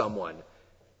to someone,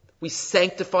 we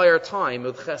sanctify our time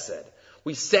with chesed.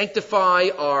 We sanctify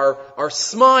our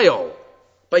smile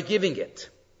by giving it.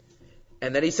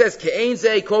 And then he says, Ke'ein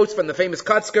zeh, quotes from the famous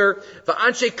Kotzker,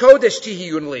 V'anshe kodesh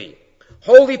tihiyun li.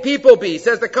 Holy people be,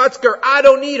 says the Kotzker, I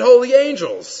don't need holy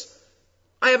angels.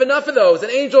 I have enough of those,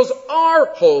 and angels are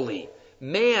holy.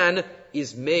 Man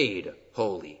is made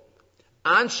holy.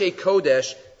 Anshe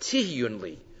kodesh tihiyun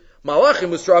li. Malachim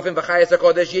musrafim v'chayes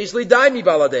HaKodesh yesh li dai mi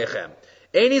baladechem.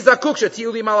 Eini zakuk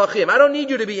shetiyu li malachim. I don't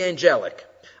need you to be angelic.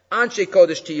 Anshe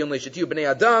kodesh tihiyun li shetiyu b'nei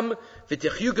adam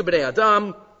v'tichyu k'b'nei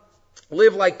adam.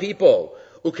 Live like people.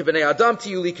 U'k'b'nei adam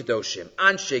tiyu li kadoshim.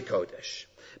 Anshe kodesh.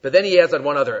 But then he adds on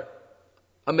one other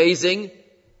amazing,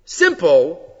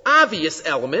 simple, obvious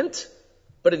element,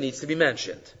 but it needs to be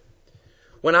mentioned.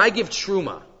 When I give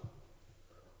truma,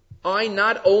 I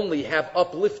not only have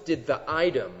uplifted the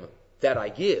item that I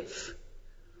give,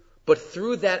 but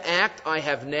through that act I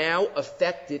have now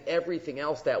affected everything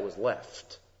else that was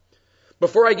left.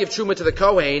 Before I give truma to the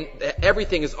Kohen,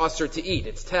 everything is usher to eat.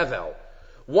 It's tevel.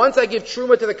 Once I give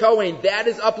truma to the Kohen, that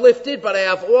is uplifted, but I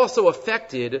have also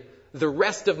affected the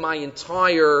rest of my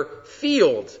entire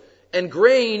field and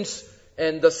grains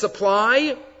and the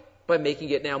supply by making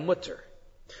it now mutter.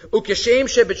 Ukeshem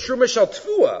shebetruma shal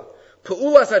tfua,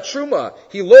 pa'ulas hatruma,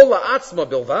 hi lo la'atzma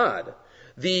bilvad.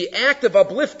 The act of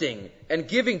uplifting and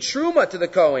giving truma to the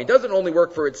Kohen doesn't only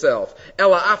work for itself.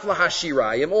 Ela afla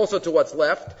hashirayim, also to what's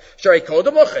left. Shari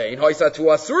kodem lochein, hoisa tu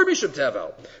asur mishum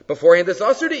tevel. Beforehand, it's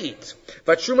asur to eat.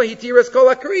 But truma hitiras kol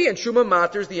akri, and truma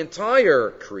matters the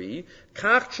entire kri.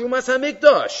 Kach trumas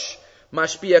hamikdash,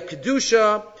 mashpia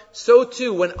kedusha. So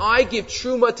too, when I give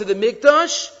truma to the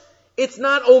mikdash, it's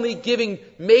not only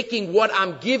making what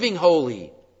I'm giving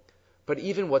holy, but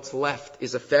even what's left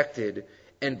is affected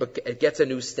and it gets a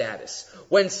new status.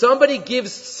 When somebody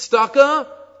gives tzedakah,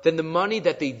 then the money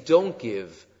that they don't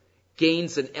give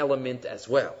gains an element as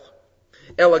well.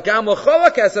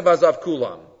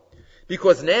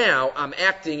 Because now I'm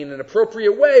acting in an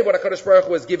appropriate way what HaKadosh Baruch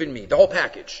Hu has given me, the whole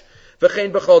package. Every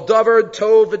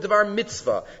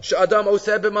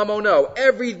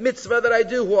mitzvah that I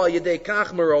do,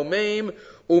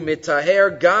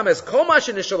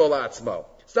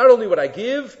 it's not only what I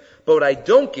give, but what I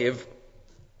don't give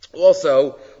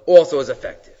also is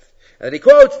effective. And then he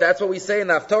quotes, that's what we say in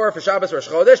the Haftorah for Shabbos Rosh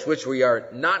Chodesh, which we are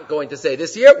not going to say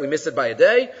this year. We missed it by a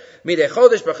day. Midei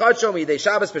Chodesh b'chadsho, midei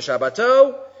Shabbos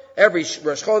b'shabbato. Every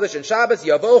Rosh Chodesh and Shabbos,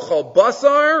 yavo chol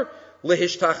basar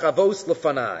lehishtachavos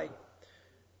lefanai.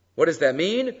 What does that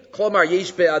mean? Klomar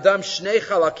yesh be'adam shnei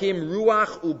chalakim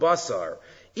ruach ubasar.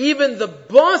 Even the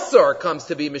basar comes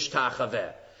to be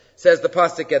mishtachaveh. Says the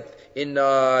pasuk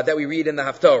that we read in the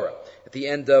Haftorah at the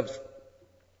end of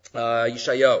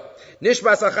Yeshayahu.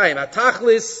 Nishbas achayim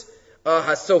hatachlis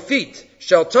hasofit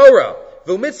shel Torah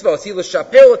v'mitzvos hi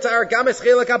l'shapel l'tar games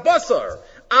chelak habasar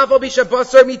aval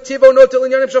bishabasar mitivo notel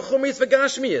inyanim shel chumris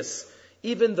v'gashmius.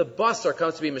 Even the basar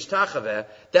comes to be mishtachaveh.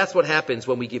 That's what happens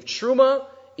when we give truma.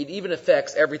 It even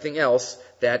affects everything else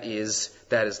that is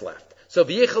left. So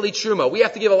v'yichali truma, we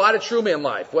have to give a lot of truma in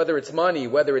life, whether it's money,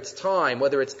 whether it's time,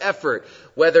 whether it's effort,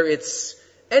 whether it's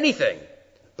anything.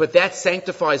 But that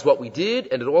sanctifies what we did,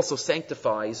 and it also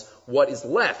sanctifies what is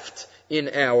left in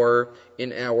our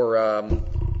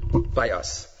by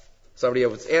us. Somebody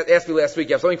asked me last week,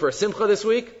 you have something for a simcha this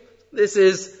week? This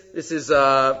is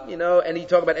and you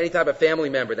talk about any type of family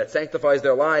member that sanctifies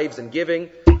their lives and giving.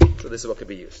 So this is what could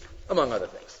be used, among other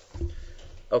things.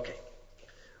 Okay.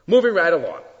 Moving right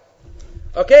along.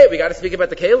 Okay, we got to speak about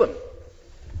the Kalim.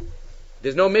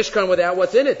 There's no Mishkan without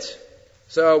what's in it.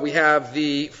 So we have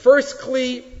the first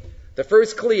Kli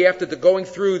after going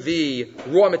through the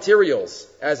raw materials,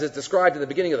 as is described in the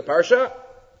beginning of the Parsha.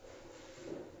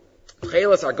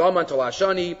 Chelas Argaman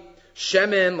Tolashani,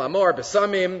 Shemen, Lamor,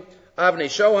 Besamim, Avnei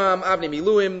Shoham, Avnei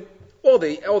Miluim, all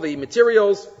the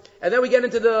materials. And then we get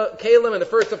into the Kalim, and the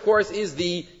first, of course, is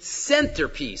the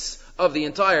centerpiece of the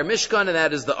entire Mishkan, and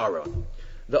that is the Aron.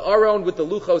 The Aron with the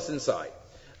Luchos inside.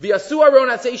 V'yasu Aron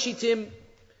atzei shitim.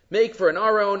 Make for an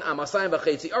Aron, amasayim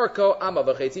v'chetzi arko, ama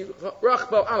v'chetzi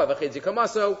rachbo, ama v'chetzi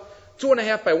kamaso,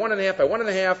 2.5 by 1.5 by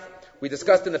 1.5. We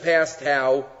discussed in the past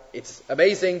how it's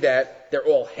amazing that they're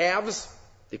all halves.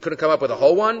 They couldn't come up with a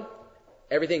whole one.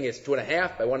 Everything is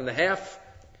 2.5 by 1.5.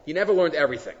 You never learned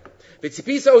everything.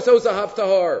 V'tzipiso so zahav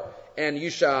tahor, and you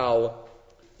shall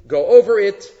go over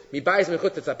it. Mibayis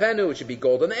mechut tetzapenu, it should be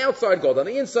gold on the outside, gold on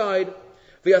the inside.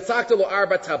 V'yatzakta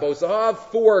arba tabos zahav,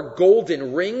 4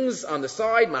 golden rings on the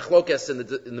side. Machlokas in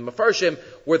the Mefarshim,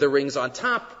 were the rings on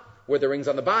top, were the rings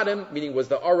on the bottom, meaning was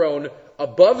the Aron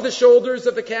above the shoulders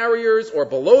of the carriers or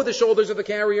below the shoulders of the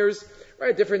carriers,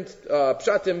 right? Different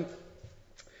pshatim.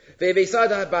 You put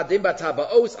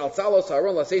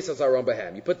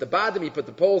the badim, you put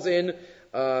the poles in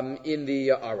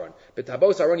the Aron.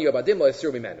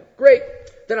 Great.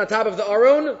 Then on top of the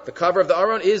Aron, the cover of the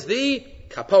Aron is the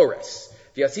kapores.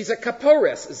 V'yasisa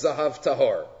kapores zahav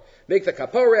tahor. Make the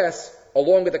kapores,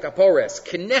 along with the kapores,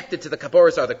 connected to the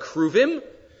kapores are the kruvim.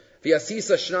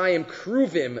 V'yasisa shnayim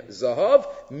kruvim zahav.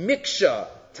 Miksha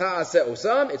ta'aseh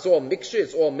osam. It's all miksha,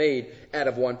 it's all made out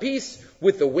of one piece,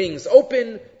 with the wings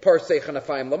open. Parsei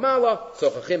chanafayim lamala,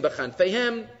 sochachim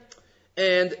b'chanfeihem.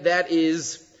 And that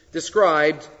is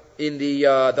described in the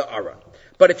Aron.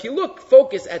 But if you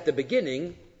focus at the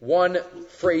beginning, one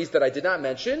phrase that I did not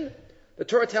mention, the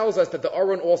Torah tells us that the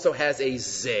Aron also has a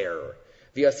zer.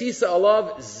 V'yasisa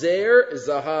alav zer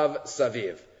zahav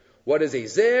saviv. What is a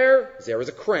zer? Zer is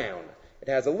a crown. It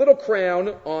has a little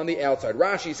crown on the outside.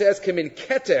 Rashi says, Kimin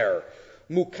keter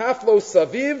mukaflo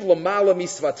saviv lamala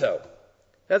misvato.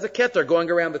 There's a keter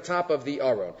going around the top of the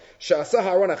Aron. Sha'asa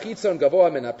ha'aron achitzon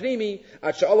gavoa min ha'pnimi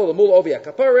at sha'alo lemul ovi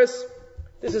ha'kaparis.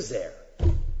 This is zer.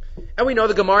 And we know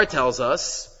the Gemara tells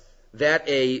us that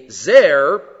a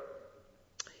zer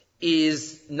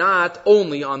is not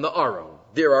only on the Aron.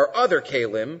 There are other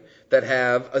kalim that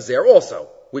have a zer also,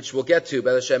 which we'll get to,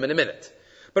 B'ez Hashem, in a minute.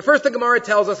 But first the Gemara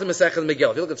tells us in Masechah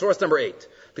Megillah. If you look at source number 8,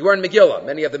 the Gemara in Megillah,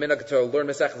 many of the minhag to learn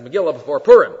Masechah Megillah before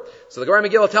Purim. So the Gemara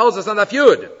in Megillah tells us on that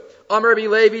Yud, Amar Rabbi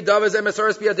Levi, Davaz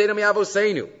Emesaris Bi'adenu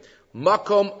Mi'avoseinu,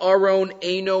 Makom Aron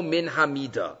Eino Min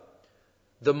Hamida.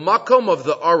 The Makom of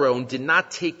the Aron did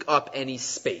not take up any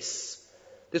space.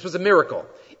 This was a miracle.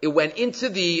 It went into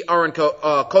the Aron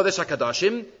Kodesh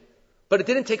HaKadoshim, but it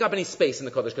didn't take up any space in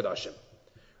the Kodesh HaKadoshim.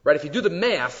 Right? If you do the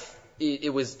math,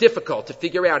 it was difficult to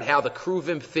figure out how the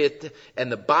Kruvim fit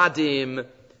and the Badim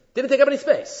didn't take up any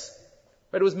space.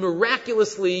 Right? It was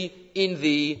miraculously in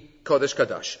the Kodesh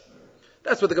HaKadoshim.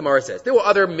 That's what the Gemara says. There were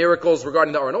other miracles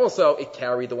regarding the Aron also. It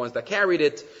carried the ones that carried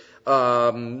it,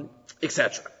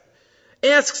 etc.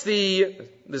 Asks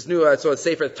this new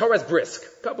sefer Torah's Brisk.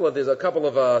 There's a couple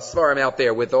of svarim out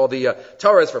there with all the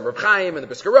Torahs from Reb Chaim and the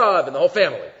Brisker Rav and the whole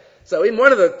family. So in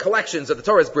one of the collections of the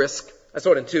Torah's Brisk, I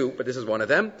saw it in two, but this is one of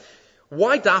them.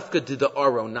 Why dafka did the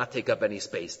Aron not take up any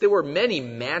space? There were many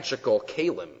magical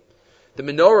kalim. The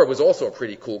menorah was also a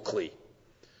pretty cool kli.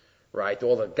 Right?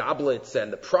 All the goblets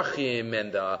and the prachim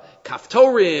and the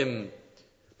kaftorim.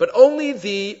 But only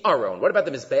the Aron. What about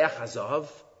the Mizbeach HaZahav?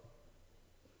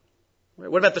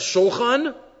 What about the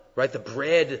shulchan? Right?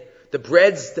 The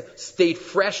breads stayed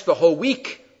fresh the whole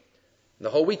week. The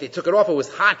whole week they took it off. It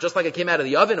was hot just like it came out of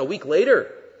the oven a week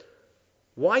later.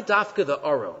 Why dafka the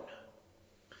Aron?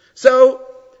 So,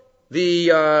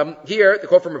 here, the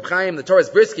quote from Reb Chaim, the Torah's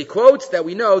Brisky quotes that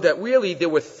we know that really there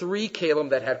were 3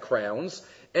 kalim that had crowns,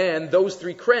 and those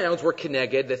 3 crowns were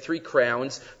keneged, the 3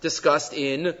 crowns discussed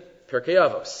in Pirkei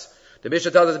Avos. The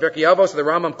Mishnah tells us in Pirkei Avos, the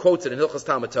Rambam quotes it in Hilchos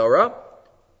Talmud Torah.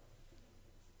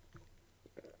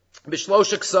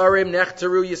 Bishlosh ksarim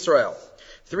nechteru Yisrael.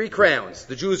 3 crowns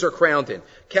the Jews are crowned in.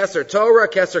 Keser Torah,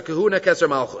 Keser Kahuna, Keser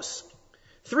Malchus.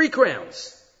 3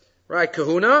 crowns. Right?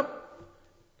 Kahuna,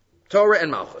 Torah,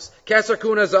 and Malchus. Keser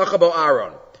Kahuna Zachabo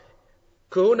Aaron.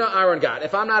 Kahuna, Aaron got.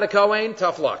 If I'm not a Kohen,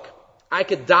 tough luck. I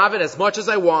could daven as much as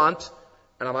I want,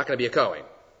 and I'm not going to be a Kohen.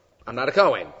 I'm not a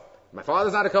Kohen. My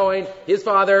father's not a Kohen. His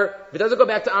father, if it doesn't go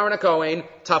back to Aaron a Kohen,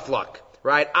 tough luck.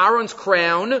 Right? Aaron's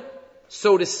crown,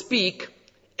 so to speak,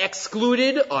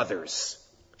 excluded others.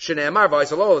 Shneimar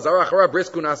v'aysalol zarachara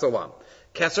brisku nasalam.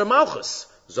 Keser Malchus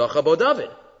Zachabo David.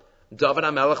 David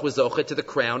HaMelech was zocheh to the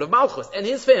crown of Malchus and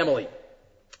his family,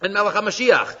 and Melech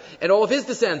HaMashiach and all of his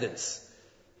descendants.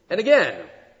 And again,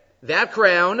 that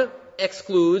crown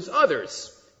excludes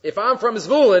others. If I'm from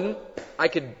Zvulun, I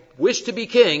could wish to be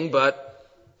king, but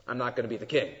I'm not going to be the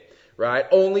king. Right?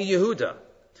 Only Yehuda.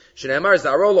 Shneimar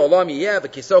zaro l'olam yiyeh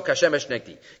v'kiso kashemesh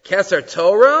negdi. Keser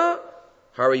Torah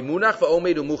hari munach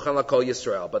v'omedu muchan l'kol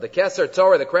Yisrael. But the Keser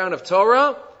Torah, the crown of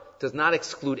Torah, does not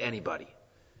exclude anybody.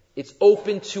 It's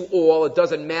open to all. It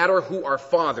doesn't matter who our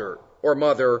father or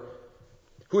mother,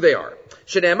 who they are.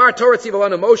 Shneimar Torah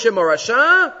tzivalanu Moshe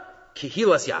Morasha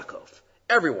Kihilas Yaakov.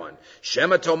 Everyone.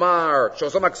 Shema Tomar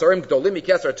Shosam Aksarim Gdolim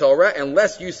Keser Torah.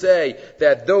 Unless you say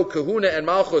that though Kahuna and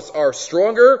Malchus are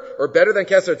stronger or better than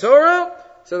Keser Torah,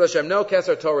 says Hashem, no,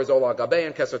 Keser Torah is Olah Gabei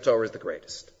and Keser Torah is the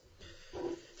greatest.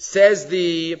 Says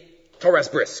the Torah's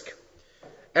Brisk.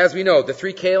 As we know, the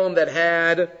 3 kalim that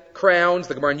had crowns,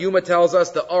 the Gemara in Yuma tells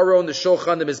us, the Aron, the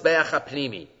Shulchan, the Mizbeach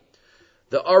HaPnimi.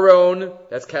 The Aron,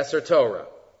 that's Keser Torah.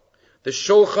 The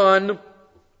Shulchan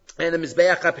and the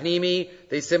Mizbeach HaPnimi,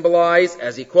 they symbolize,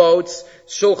 as he quotes,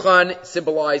 Shulchan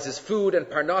symbolizes food and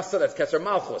Parnasa, that's Keser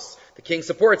Malchus. The king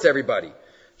supports everybody.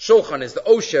 Shulchan is the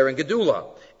Osher and Gedula.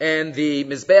 And the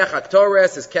Mizbeach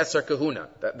HaKtores is Keser Kahuna,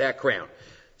 that crown.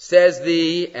 Says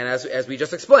and as we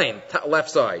just explained,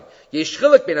 left side,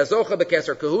 Yeshchilik ben Azocha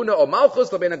beKeser Kahuna o Malchus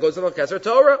ben Agozim Keser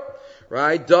Torah.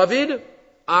 Right? David,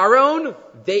 Aaron,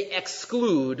 they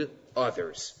exclude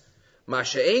others.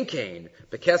 Masha'en Kain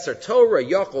beKeser Torah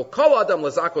Yachol Kol Adam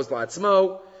Lazakos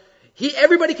La'atzmo.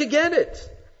 Everybody could get it.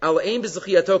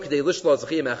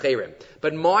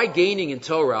 But my gaining in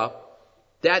Torah,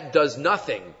 that does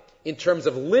nothing in terms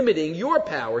of limiting your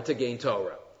power to gain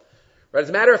Torah. Right? As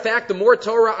a matter of fact, the more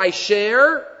Torah I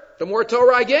share, the more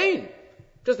Torah I gain.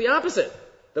 Just the opposite.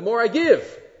 The more I give.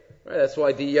 Right? That's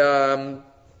why the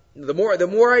more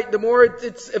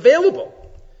it's available.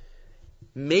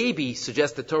 Maybe,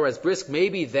 suggests the Torah's Brisk,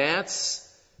 maybe that's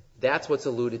what's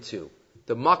alluded to.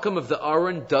 The makam of the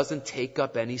Aron doesn't take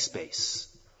up any space.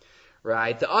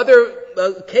 Right? The other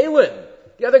kalim,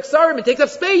 the other ksarim, it takes up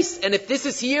space. And if this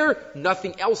is here,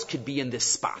 nothing else could be in this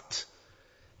spot.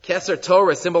 Keser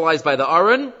Torah symbolized by the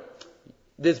Aron,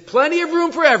 there's plenty of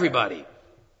room for everybody.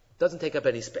 Doesn't take up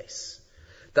any space.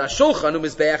 The Shulchan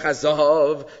u'Mizbeach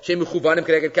HaZahav she'mechuvanim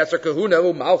k'neged Keser Kahuna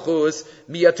u'Malchus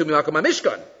miyatu mimakom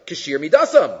HaMishkan k'shir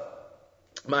midasam.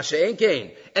 Masha'en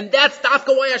Kain. And that's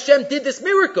dafka why Hashem did this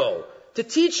miracle. to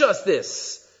teach us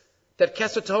this, that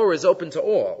Keser Torah is open to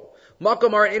all.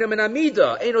 Makom ar eno min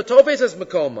amida, eno tofes es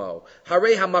makomo.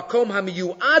 Harei hamakom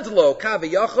hamiyuad lo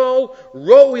kaviyachol,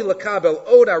 roi lekabel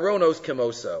od aronos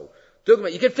kemoso.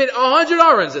 You can fit 100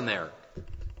 arons in there,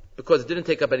 because it didn't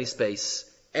take up any space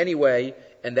anyway,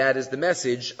 and that is the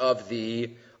message of the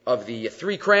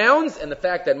 3 crowns, and the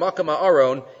fact that makom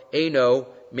ha'aron eno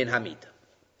min hamida.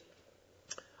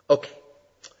 Okay.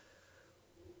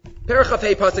 Perachaf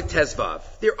Hei Pasuk Tezvav.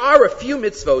 There are a few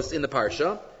mitzvos in the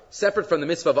parsha, separate from the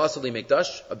mitzvah of Asuli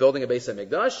Mikdash, of building a base of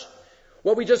Mikdash.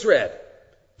 What we just read,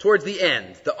 towards the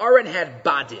end, the Aron had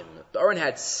badim. The Aron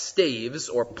had staves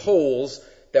or poles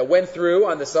that went through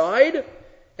on the side,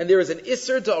 and there is an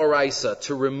Isser D'Oraisa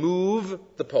to remove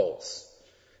the poles.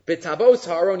 B'tabos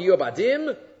ha'aron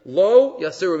yobadim lo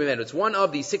yasiru mimenu. It's one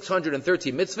of the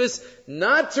 630 mitzvahs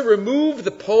not to remove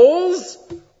the poles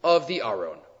of the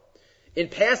Aron. In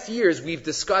past years, we've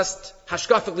discussed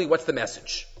hashkafically what's the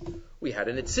message. We had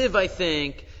an Itziv, I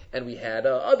think, and we had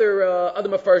other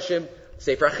mafarshim,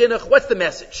 Sefer HaChinuch. What's the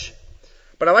message?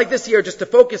 But I like this year just to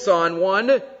focus on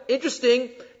one interesting,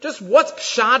 just what's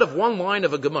pshat of one line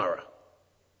of a Gemara.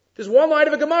 There's one line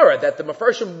of a Gemara that the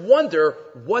mafarshim wonder,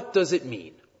 what does it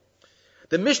mean?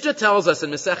 The Mishnah tells us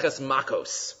in Maseches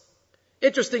Makos,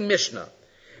 interesting Mishnah,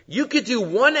 you could do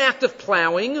one act of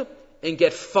plowing and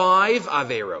get 5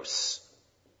 averos.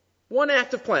 One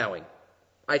act of plowing.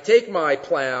 I take my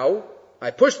plow,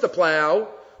 I push the plow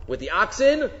with the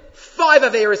oxen, 5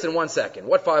 averos in 1 second.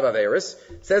 What 5 averos?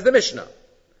 Says the Mishnah.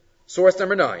 Source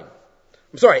number 9.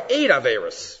 8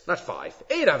 averos. Not 5.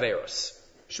 8 averos.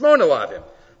 Shmona lavim.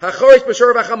 Hachorish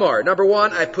b'shor v'chamor. Number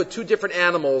 1, I put 2 different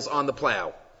animals on the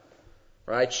plow.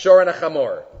 Right? Shor and a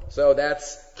chamor. So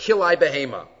that's kilai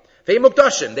behema.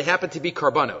 Ve'imukdashim. They happen to be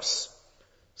karbanos.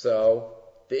 So,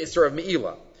 the Isser of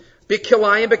Me'ilah.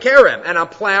 B'kilayim b'kerem. And I'm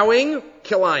plowing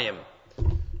kilayim.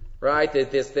 Right?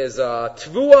 There's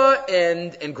tvua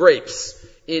and grapes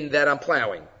in that I'm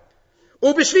plowing.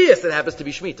 Ubishviyas, that happens to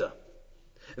be Shemitah.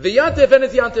 V'yantif, and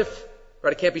it's yantif.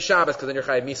 Right? It can't be Shabbos because then you're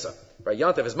chayav misa. Right?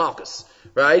 Yantif is Malkus.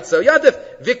 Right? So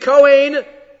yantif. V'kohen,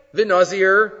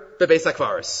 v'nazir, b'beis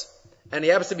hakvaris. And he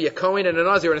happens to be a Kohen and a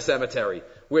Nazir in a cemetery,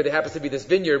 where there happens to be this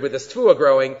vineyard with this tvua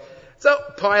growing. So,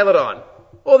 pile it on.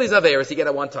 All these Averis you get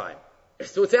at one time.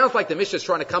 So it sounds like the Mishnah is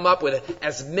trying to come up with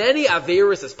as many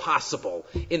Averis as possible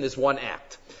in this one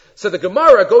act. So the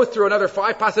Gemara goes through another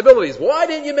 5 possibilities. Why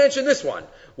didn't you mention this one?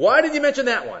 Why didn't you mention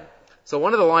that one? So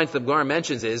one of the lines the Gemara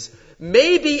mentions is,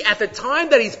 maybe at the time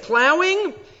that he's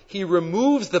plowing, he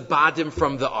removes the badim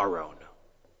from the Aron.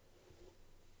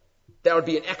 That would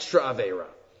be an extra Avera.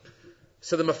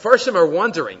 So the Mefarshim are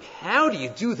wondering, how do you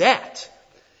do that?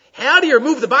 How do you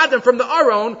remove the badim from the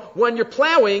Aron when you're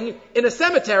plowing in a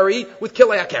cemetery with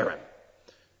Kilei HaKerem?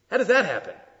 How does that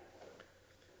happen?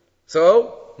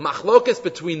 So, machlokas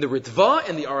between the Ritva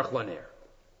and the Aruch Laner.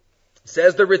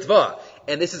 Says the Ritva,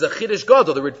 and this is a Chiddush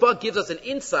Gadol, the Ritva gives us an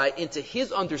insight into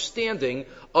his understanding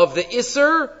of the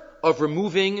Isser of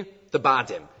removing the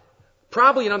badim.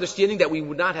 Probably an understanding that we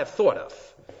would not have thought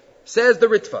of. Says the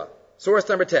Ritva, source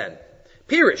number 10.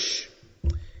 Pirish.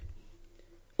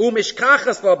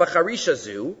 Umishkachas la b'charisha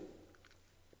zu,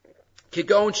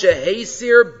 kigon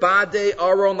sheheisir bade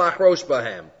aron lachrosh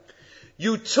bahem.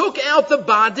 You took out the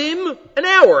badim an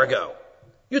hour ago.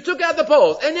 You took out the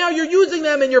poles, and now you're using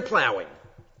them and you're plowing.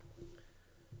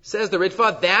 Says the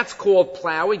Ritva, that's called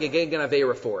plowing and getting an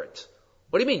Aveira for it.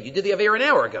 What do you mean? You did the Aveira an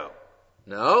hour ago.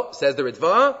 No, says the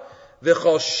Ritva,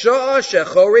 v'chol sha'a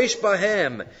shechoresh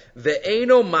bahem,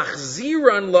 ve'eno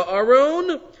machziran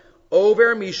la'aron,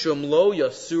 over mishum lo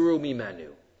yasuru mimanu.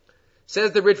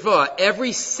 Says the Ritva,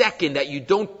 every second that you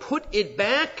don't put it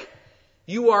back,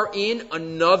 you are in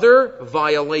another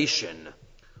violation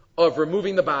of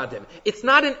removing the badim. It's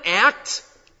not an act,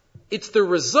 it's the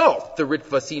result, the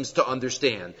Ritva seems to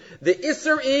understand. The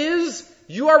Isser is,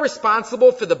 you are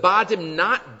responsible for the badim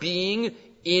not being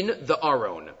in the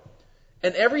Aron.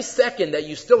 And every second that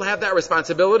you still have that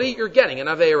responsibility, you're getting an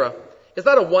Aveira. It's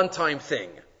not a one-time thing.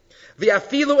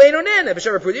 V'afilu eino nana,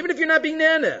 even if you're not being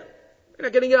nana. You're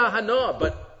not getting a hana,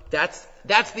 but that's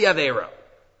the Aveira.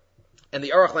 And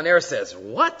the Aruch Laner says,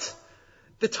 what?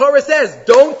 The Torah says,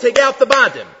 don't take out the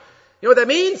badim. You know what that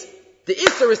means? The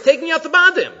Isser is taking out the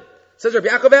badim. Says Rabbi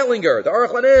Yaakov Etlinger, the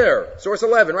Aruch Laner, source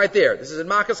 11, right there. This is in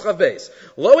Makas Chavbeis.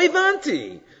 Lo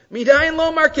evanti, midayin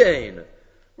lo markein.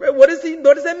 What does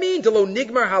that mean? Lo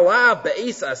nigmar halav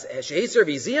be'esas sheheser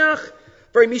v'ziach.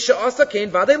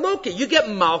 You get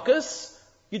malchus.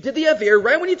 You did the avir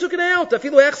right when you took it out.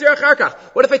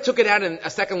 What if I took it out and a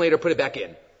second later put it back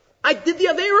in? I did the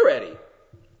avir already.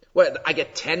 What, I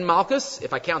get 10 malchus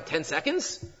if I count 10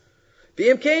 seconds?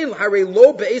 I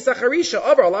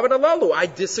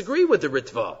disagree with the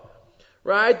Ritva.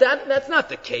 Right? That's not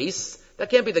the case. That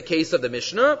can't be the case of the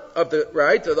Mishnah, of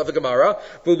the Gemara.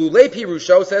 V'lulei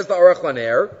pirusho, says the Aruch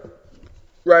Laner.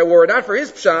 Right, were it not for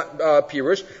his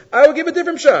pirush, I would give a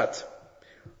different shot.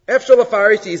 That's not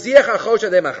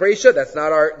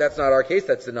our case,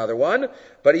 that's another one.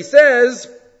 But he says,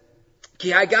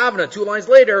 Ki Gavna, 2 lines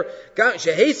later, no, the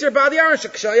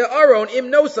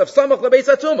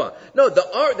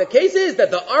case is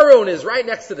that the Aron is right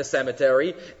next to the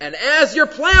cemetery, and as you're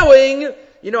plowing,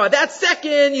 at that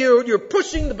second, you're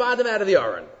pushing the bottom out of the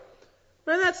Aron.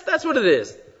 Right, that's what it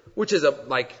is. Which is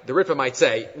like the Ritva might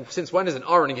say, since when is an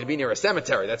Aron going to be near a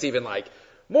cemetery? That's even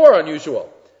more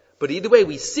unusual. But either way,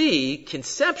 we see,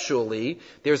 conceptually,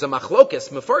 there's a machlokes,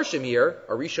 mefarshim here,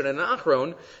 a rishon and an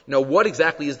achron, what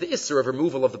exactly is the isser of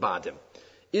removal of the badim?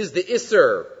 Is the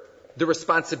isser the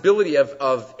responsibility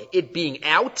of it being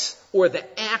out, or the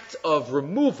act of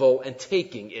removal and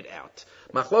taking it out?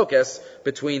 Machlokes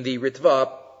between the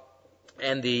Ritva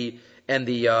and the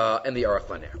Aruch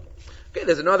Laner. Okay,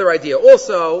 there's another idea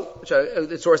also, which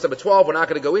it's source number 12, we're not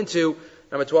going to go into.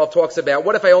 Number 12 talks about,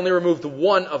 what if I only removed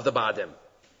one of the badim?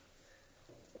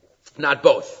 Not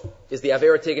both. Is the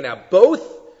Avera taken out both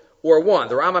or one?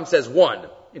 The Rambam says one.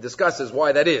 He discusses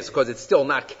why that is, because it's still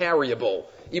not carryable,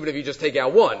 even if you just take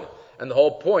out one. And the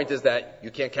whole point is that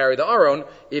you can't carry the Aron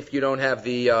if you don't have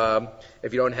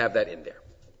that in there.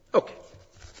 Okay.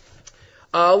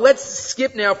 Let's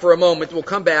skip now for a moment. We'll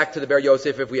come back to the Ber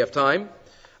Yosef if we have time.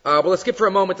 But let's skip for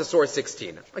a moment to source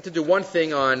 16. I'd like to do one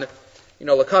thing on,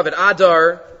 Lakavet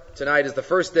Adar. Tonight is the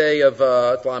first day of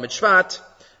Lamed Shvat,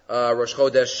 Rosh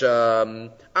Chodesh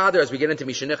Adar, as we get into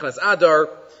Mishenichnas Adar.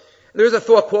 There's a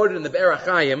thought quoted in the Be'er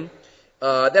HaChaim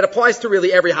that applies to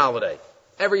really every holiday.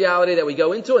 Every holiday that we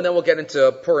go into, and then we'll get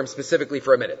into Purim specifically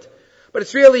for a minute. But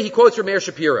it's really, he quotes Rameir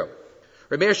Shapiro.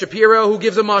 Rameir Shapiro, who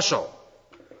gives a mashal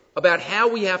about how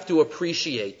we have to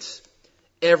appreciate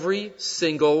every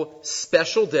single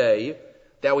special day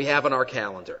that we have on our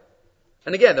calendar.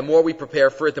 And again, the more we prepare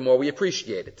for it, the more we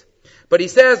appreciate it. But he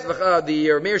says, the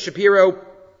Rameir Shapiro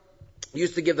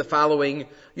used to give the following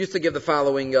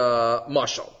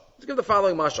mashal.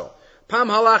 Pam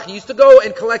halach, he used to go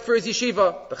and collect for his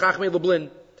yeshiva, the Chachmei Lublin.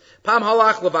 Pam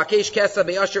halach, levakesh kesed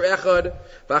me'asher echad,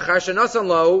 v'achar shenasan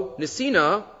lo,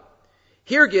 nisina,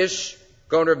 hirgish,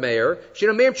 going to Meir,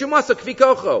 shino meir chumasa kvi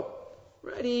kocho.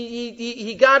 Right,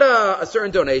 he got a certain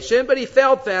donation, but he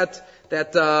felt that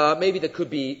maybe there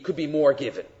could be more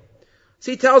given.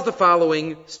 So he tells the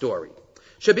following story.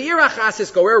 There was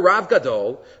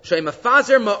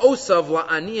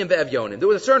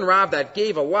a certain Rav that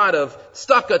gave a lot of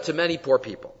tzedakah to many poor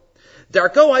people. The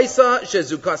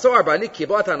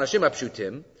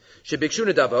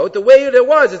way it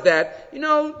was is that,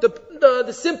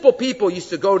 the simple people used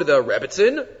to go to the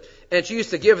Rebbitzin, and she used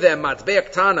to give them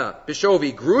matbeh ktana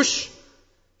bishovi grush.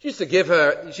 She used to give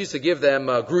them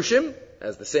grushim,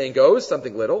 as the saying goes,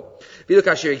 something little.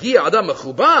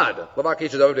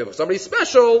 Somebody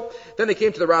special, then they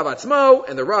came to the Rav Atzmo,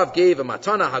 and the Rav gave a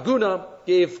matana haguna,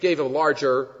 gave a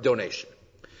larger donation.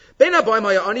 There was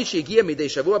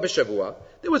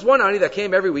one ani that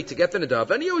came every week to get the nadav,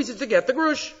 and he always used to get the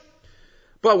grush.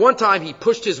 But one time he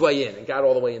pushed his way in and got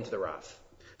all the way into the Rav.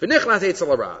 And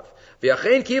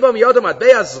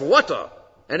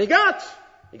he got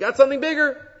something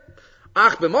bigger.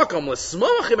 But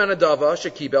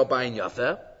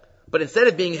instead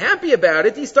of being happy about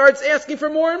it, he starts asking for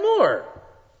more and more.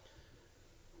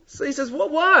 So he says,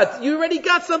 what? You already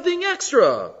got something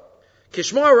extra. He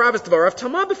says,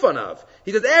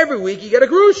 every week you get a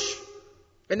grush.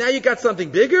 And now you got something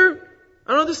bigger?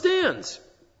 I don't understand.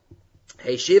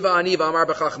 Hey, Shiva Aniva Amar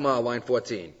B'chachma, line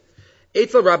 14.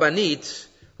 Eitzel Rabbanit,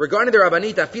 regarding the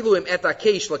Rabbanit, afilu im et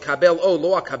akesh lekabel o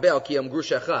lo akabel ki am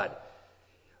grush echad.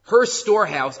 Her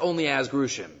storehouse only has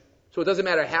grushim. So it doesn't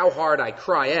matter how hard I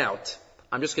cry out,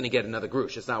 I'm just going to get another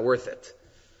grush. It's not worth it.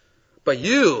 But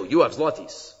you have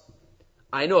zlatis.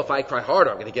 I know if I cry harder,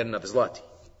 I'm going to get another zlati.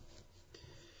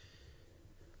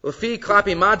 Lefi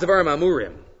klapi ma dvarim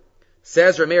amurim,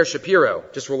 says Rameir Shapiro,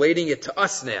 just relating it to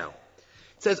us now.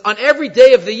 It says, on every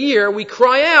day of the year, we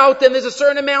cry out, and there's a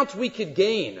certain amount we could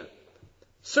gain.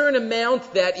 Certain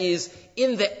amount that is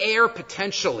in the air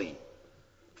potentially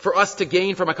for us to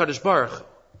gain from HaKadosh Baruch Hu.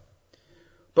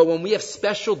 But when we have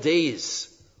special days,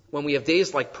 when we have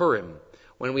days like Purim,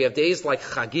 when we have days like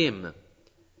Chagim,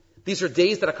 these are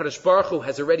days that HaKadosh Baruch Hu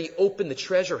has already opened the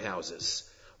treasure houses.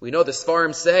 We know the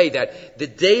Sfarim say that the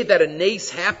day that a nace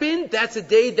happened, that's a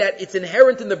day that it's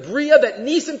inherent in the Bria that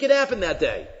Nisim could happen that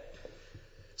day.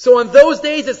 So on those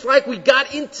days, it's like we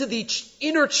got into the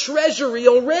inner treasury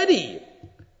already.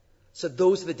 So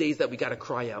those are the days that we got to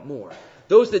cry out more.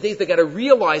 Those are the days that got to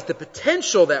realize the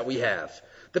potential that we have.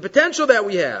 The potential that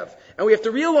we have. And we have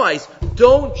to realize,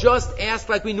 don't just ask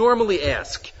like we normally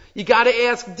ask. You got to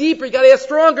ask deeper. You got to ask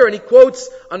stronger. And he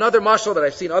quotes another mashal that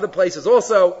I've seen other places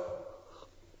also.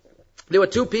 There were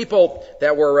two people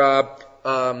that were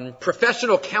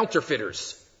professional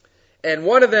counterfeiters, and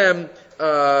one of them, for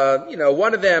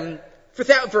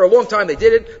a long time they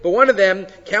did it, but one of them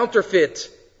counterfeit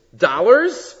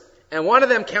dollars, and one of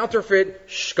them counterfeit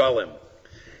shkalim.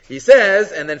 He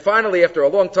says, and then finally, after a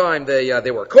long time,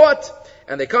 they were caught,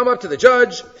 and they come up to the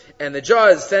judge, and the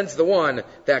judge sends the one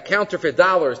that counterfeit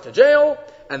dollars to jail,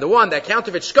 and the one that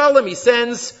counterfeit shkalim he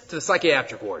sends to the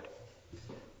psychiatric ward.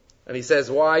 And he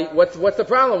says, "Why? What's the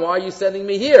problem? Why are you sending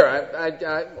me here?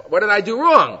 What did I do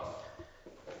wrong?"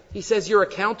 He says, "You're a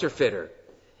counterfeiter,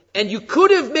 and you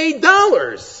could have made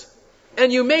dollars,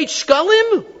 and you made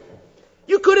shkalim.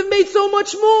 You could have made so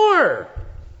much more."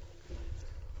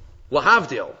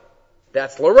 Lahavdil,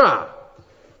 that's lara.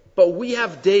 But we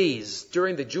have days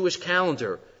during the Jewish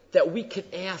calendar that we can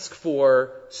ask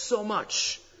for so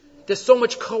much. There's so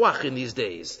much koach in these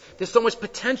days. There's so much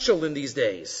potential in these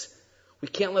days. We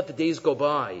can't let the days go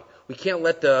by. We can't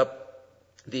let the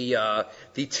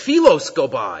tefillos go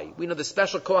by. We know the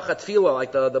special koach tefillah,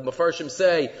 like the Mefarshim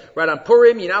say, right, on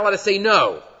Purim, you're not allowed to say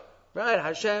no. Right,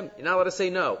 Hashem, you're not allowed to say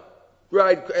no.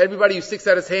 Right, everybody who sticks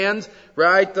out his hand,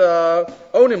 right,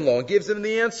 onim lo, and gives him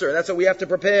the answer. And that's what we have to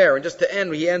prepare. And just to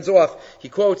end, he ends off, he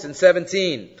quotes in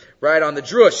 17, right, on the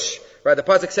drush, right, the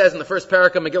pasuk says in the first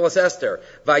parak of Megillas Esther,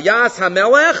 Vayas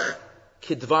hamelech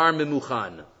kidvar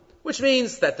memuchan. Which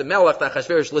means that the Melech, that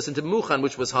Achashverosh, listened to Muchan,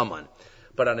 which was Haman.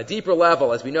 But on a deeper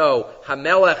level, as we know,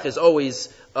 Hamelech is always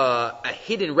a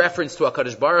hidden reference to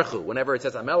HaKadosh Baruch Hu, whenever it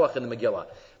says Hamelech in the Megillah.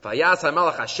 Vayas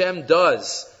Hamelech, Hashem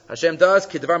does,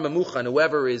 Kidvar Memuchan,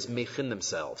 whoever is mechin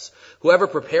themselves, whoever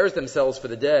prepares themselves for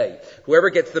the day, whoever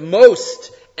gets the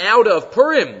most out of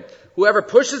Purim, whoever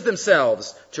pushes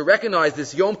themselves to recognize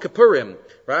this Yom Kippurim,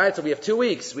 right? So we have 2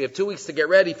 weeks. We have 2 weeks to get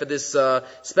ready for this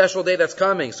special day that's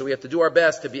coming. So we have to do our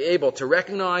best to be able to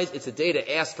recognize it's a day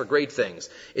to ask for great things.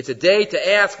 It's a day to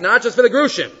ask not just for the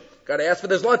grushim. Got to ask for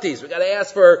the zlatis. We got to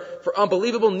ask for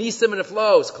unbelievable nisim and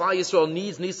aflos. Klal Yisrael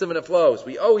needs nisim and aflos.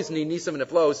 We always need nisim and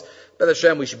aflos. B'ez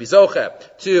Hashem, we should be zoche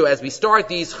to, as we start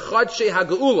these Chodshei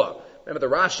HaGeula. Remember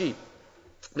the Rashi,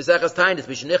 Mesechus Tainis,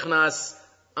 Mishnichnas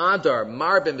Adar,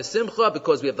 Marbim, Besimcha,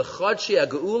 because we have the Chodshei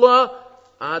HaGeula,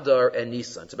 Adar and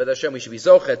Nisan. So, B'ez Hashem, we should be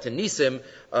zoche to Nisim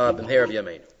b'mher of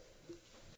Yamein.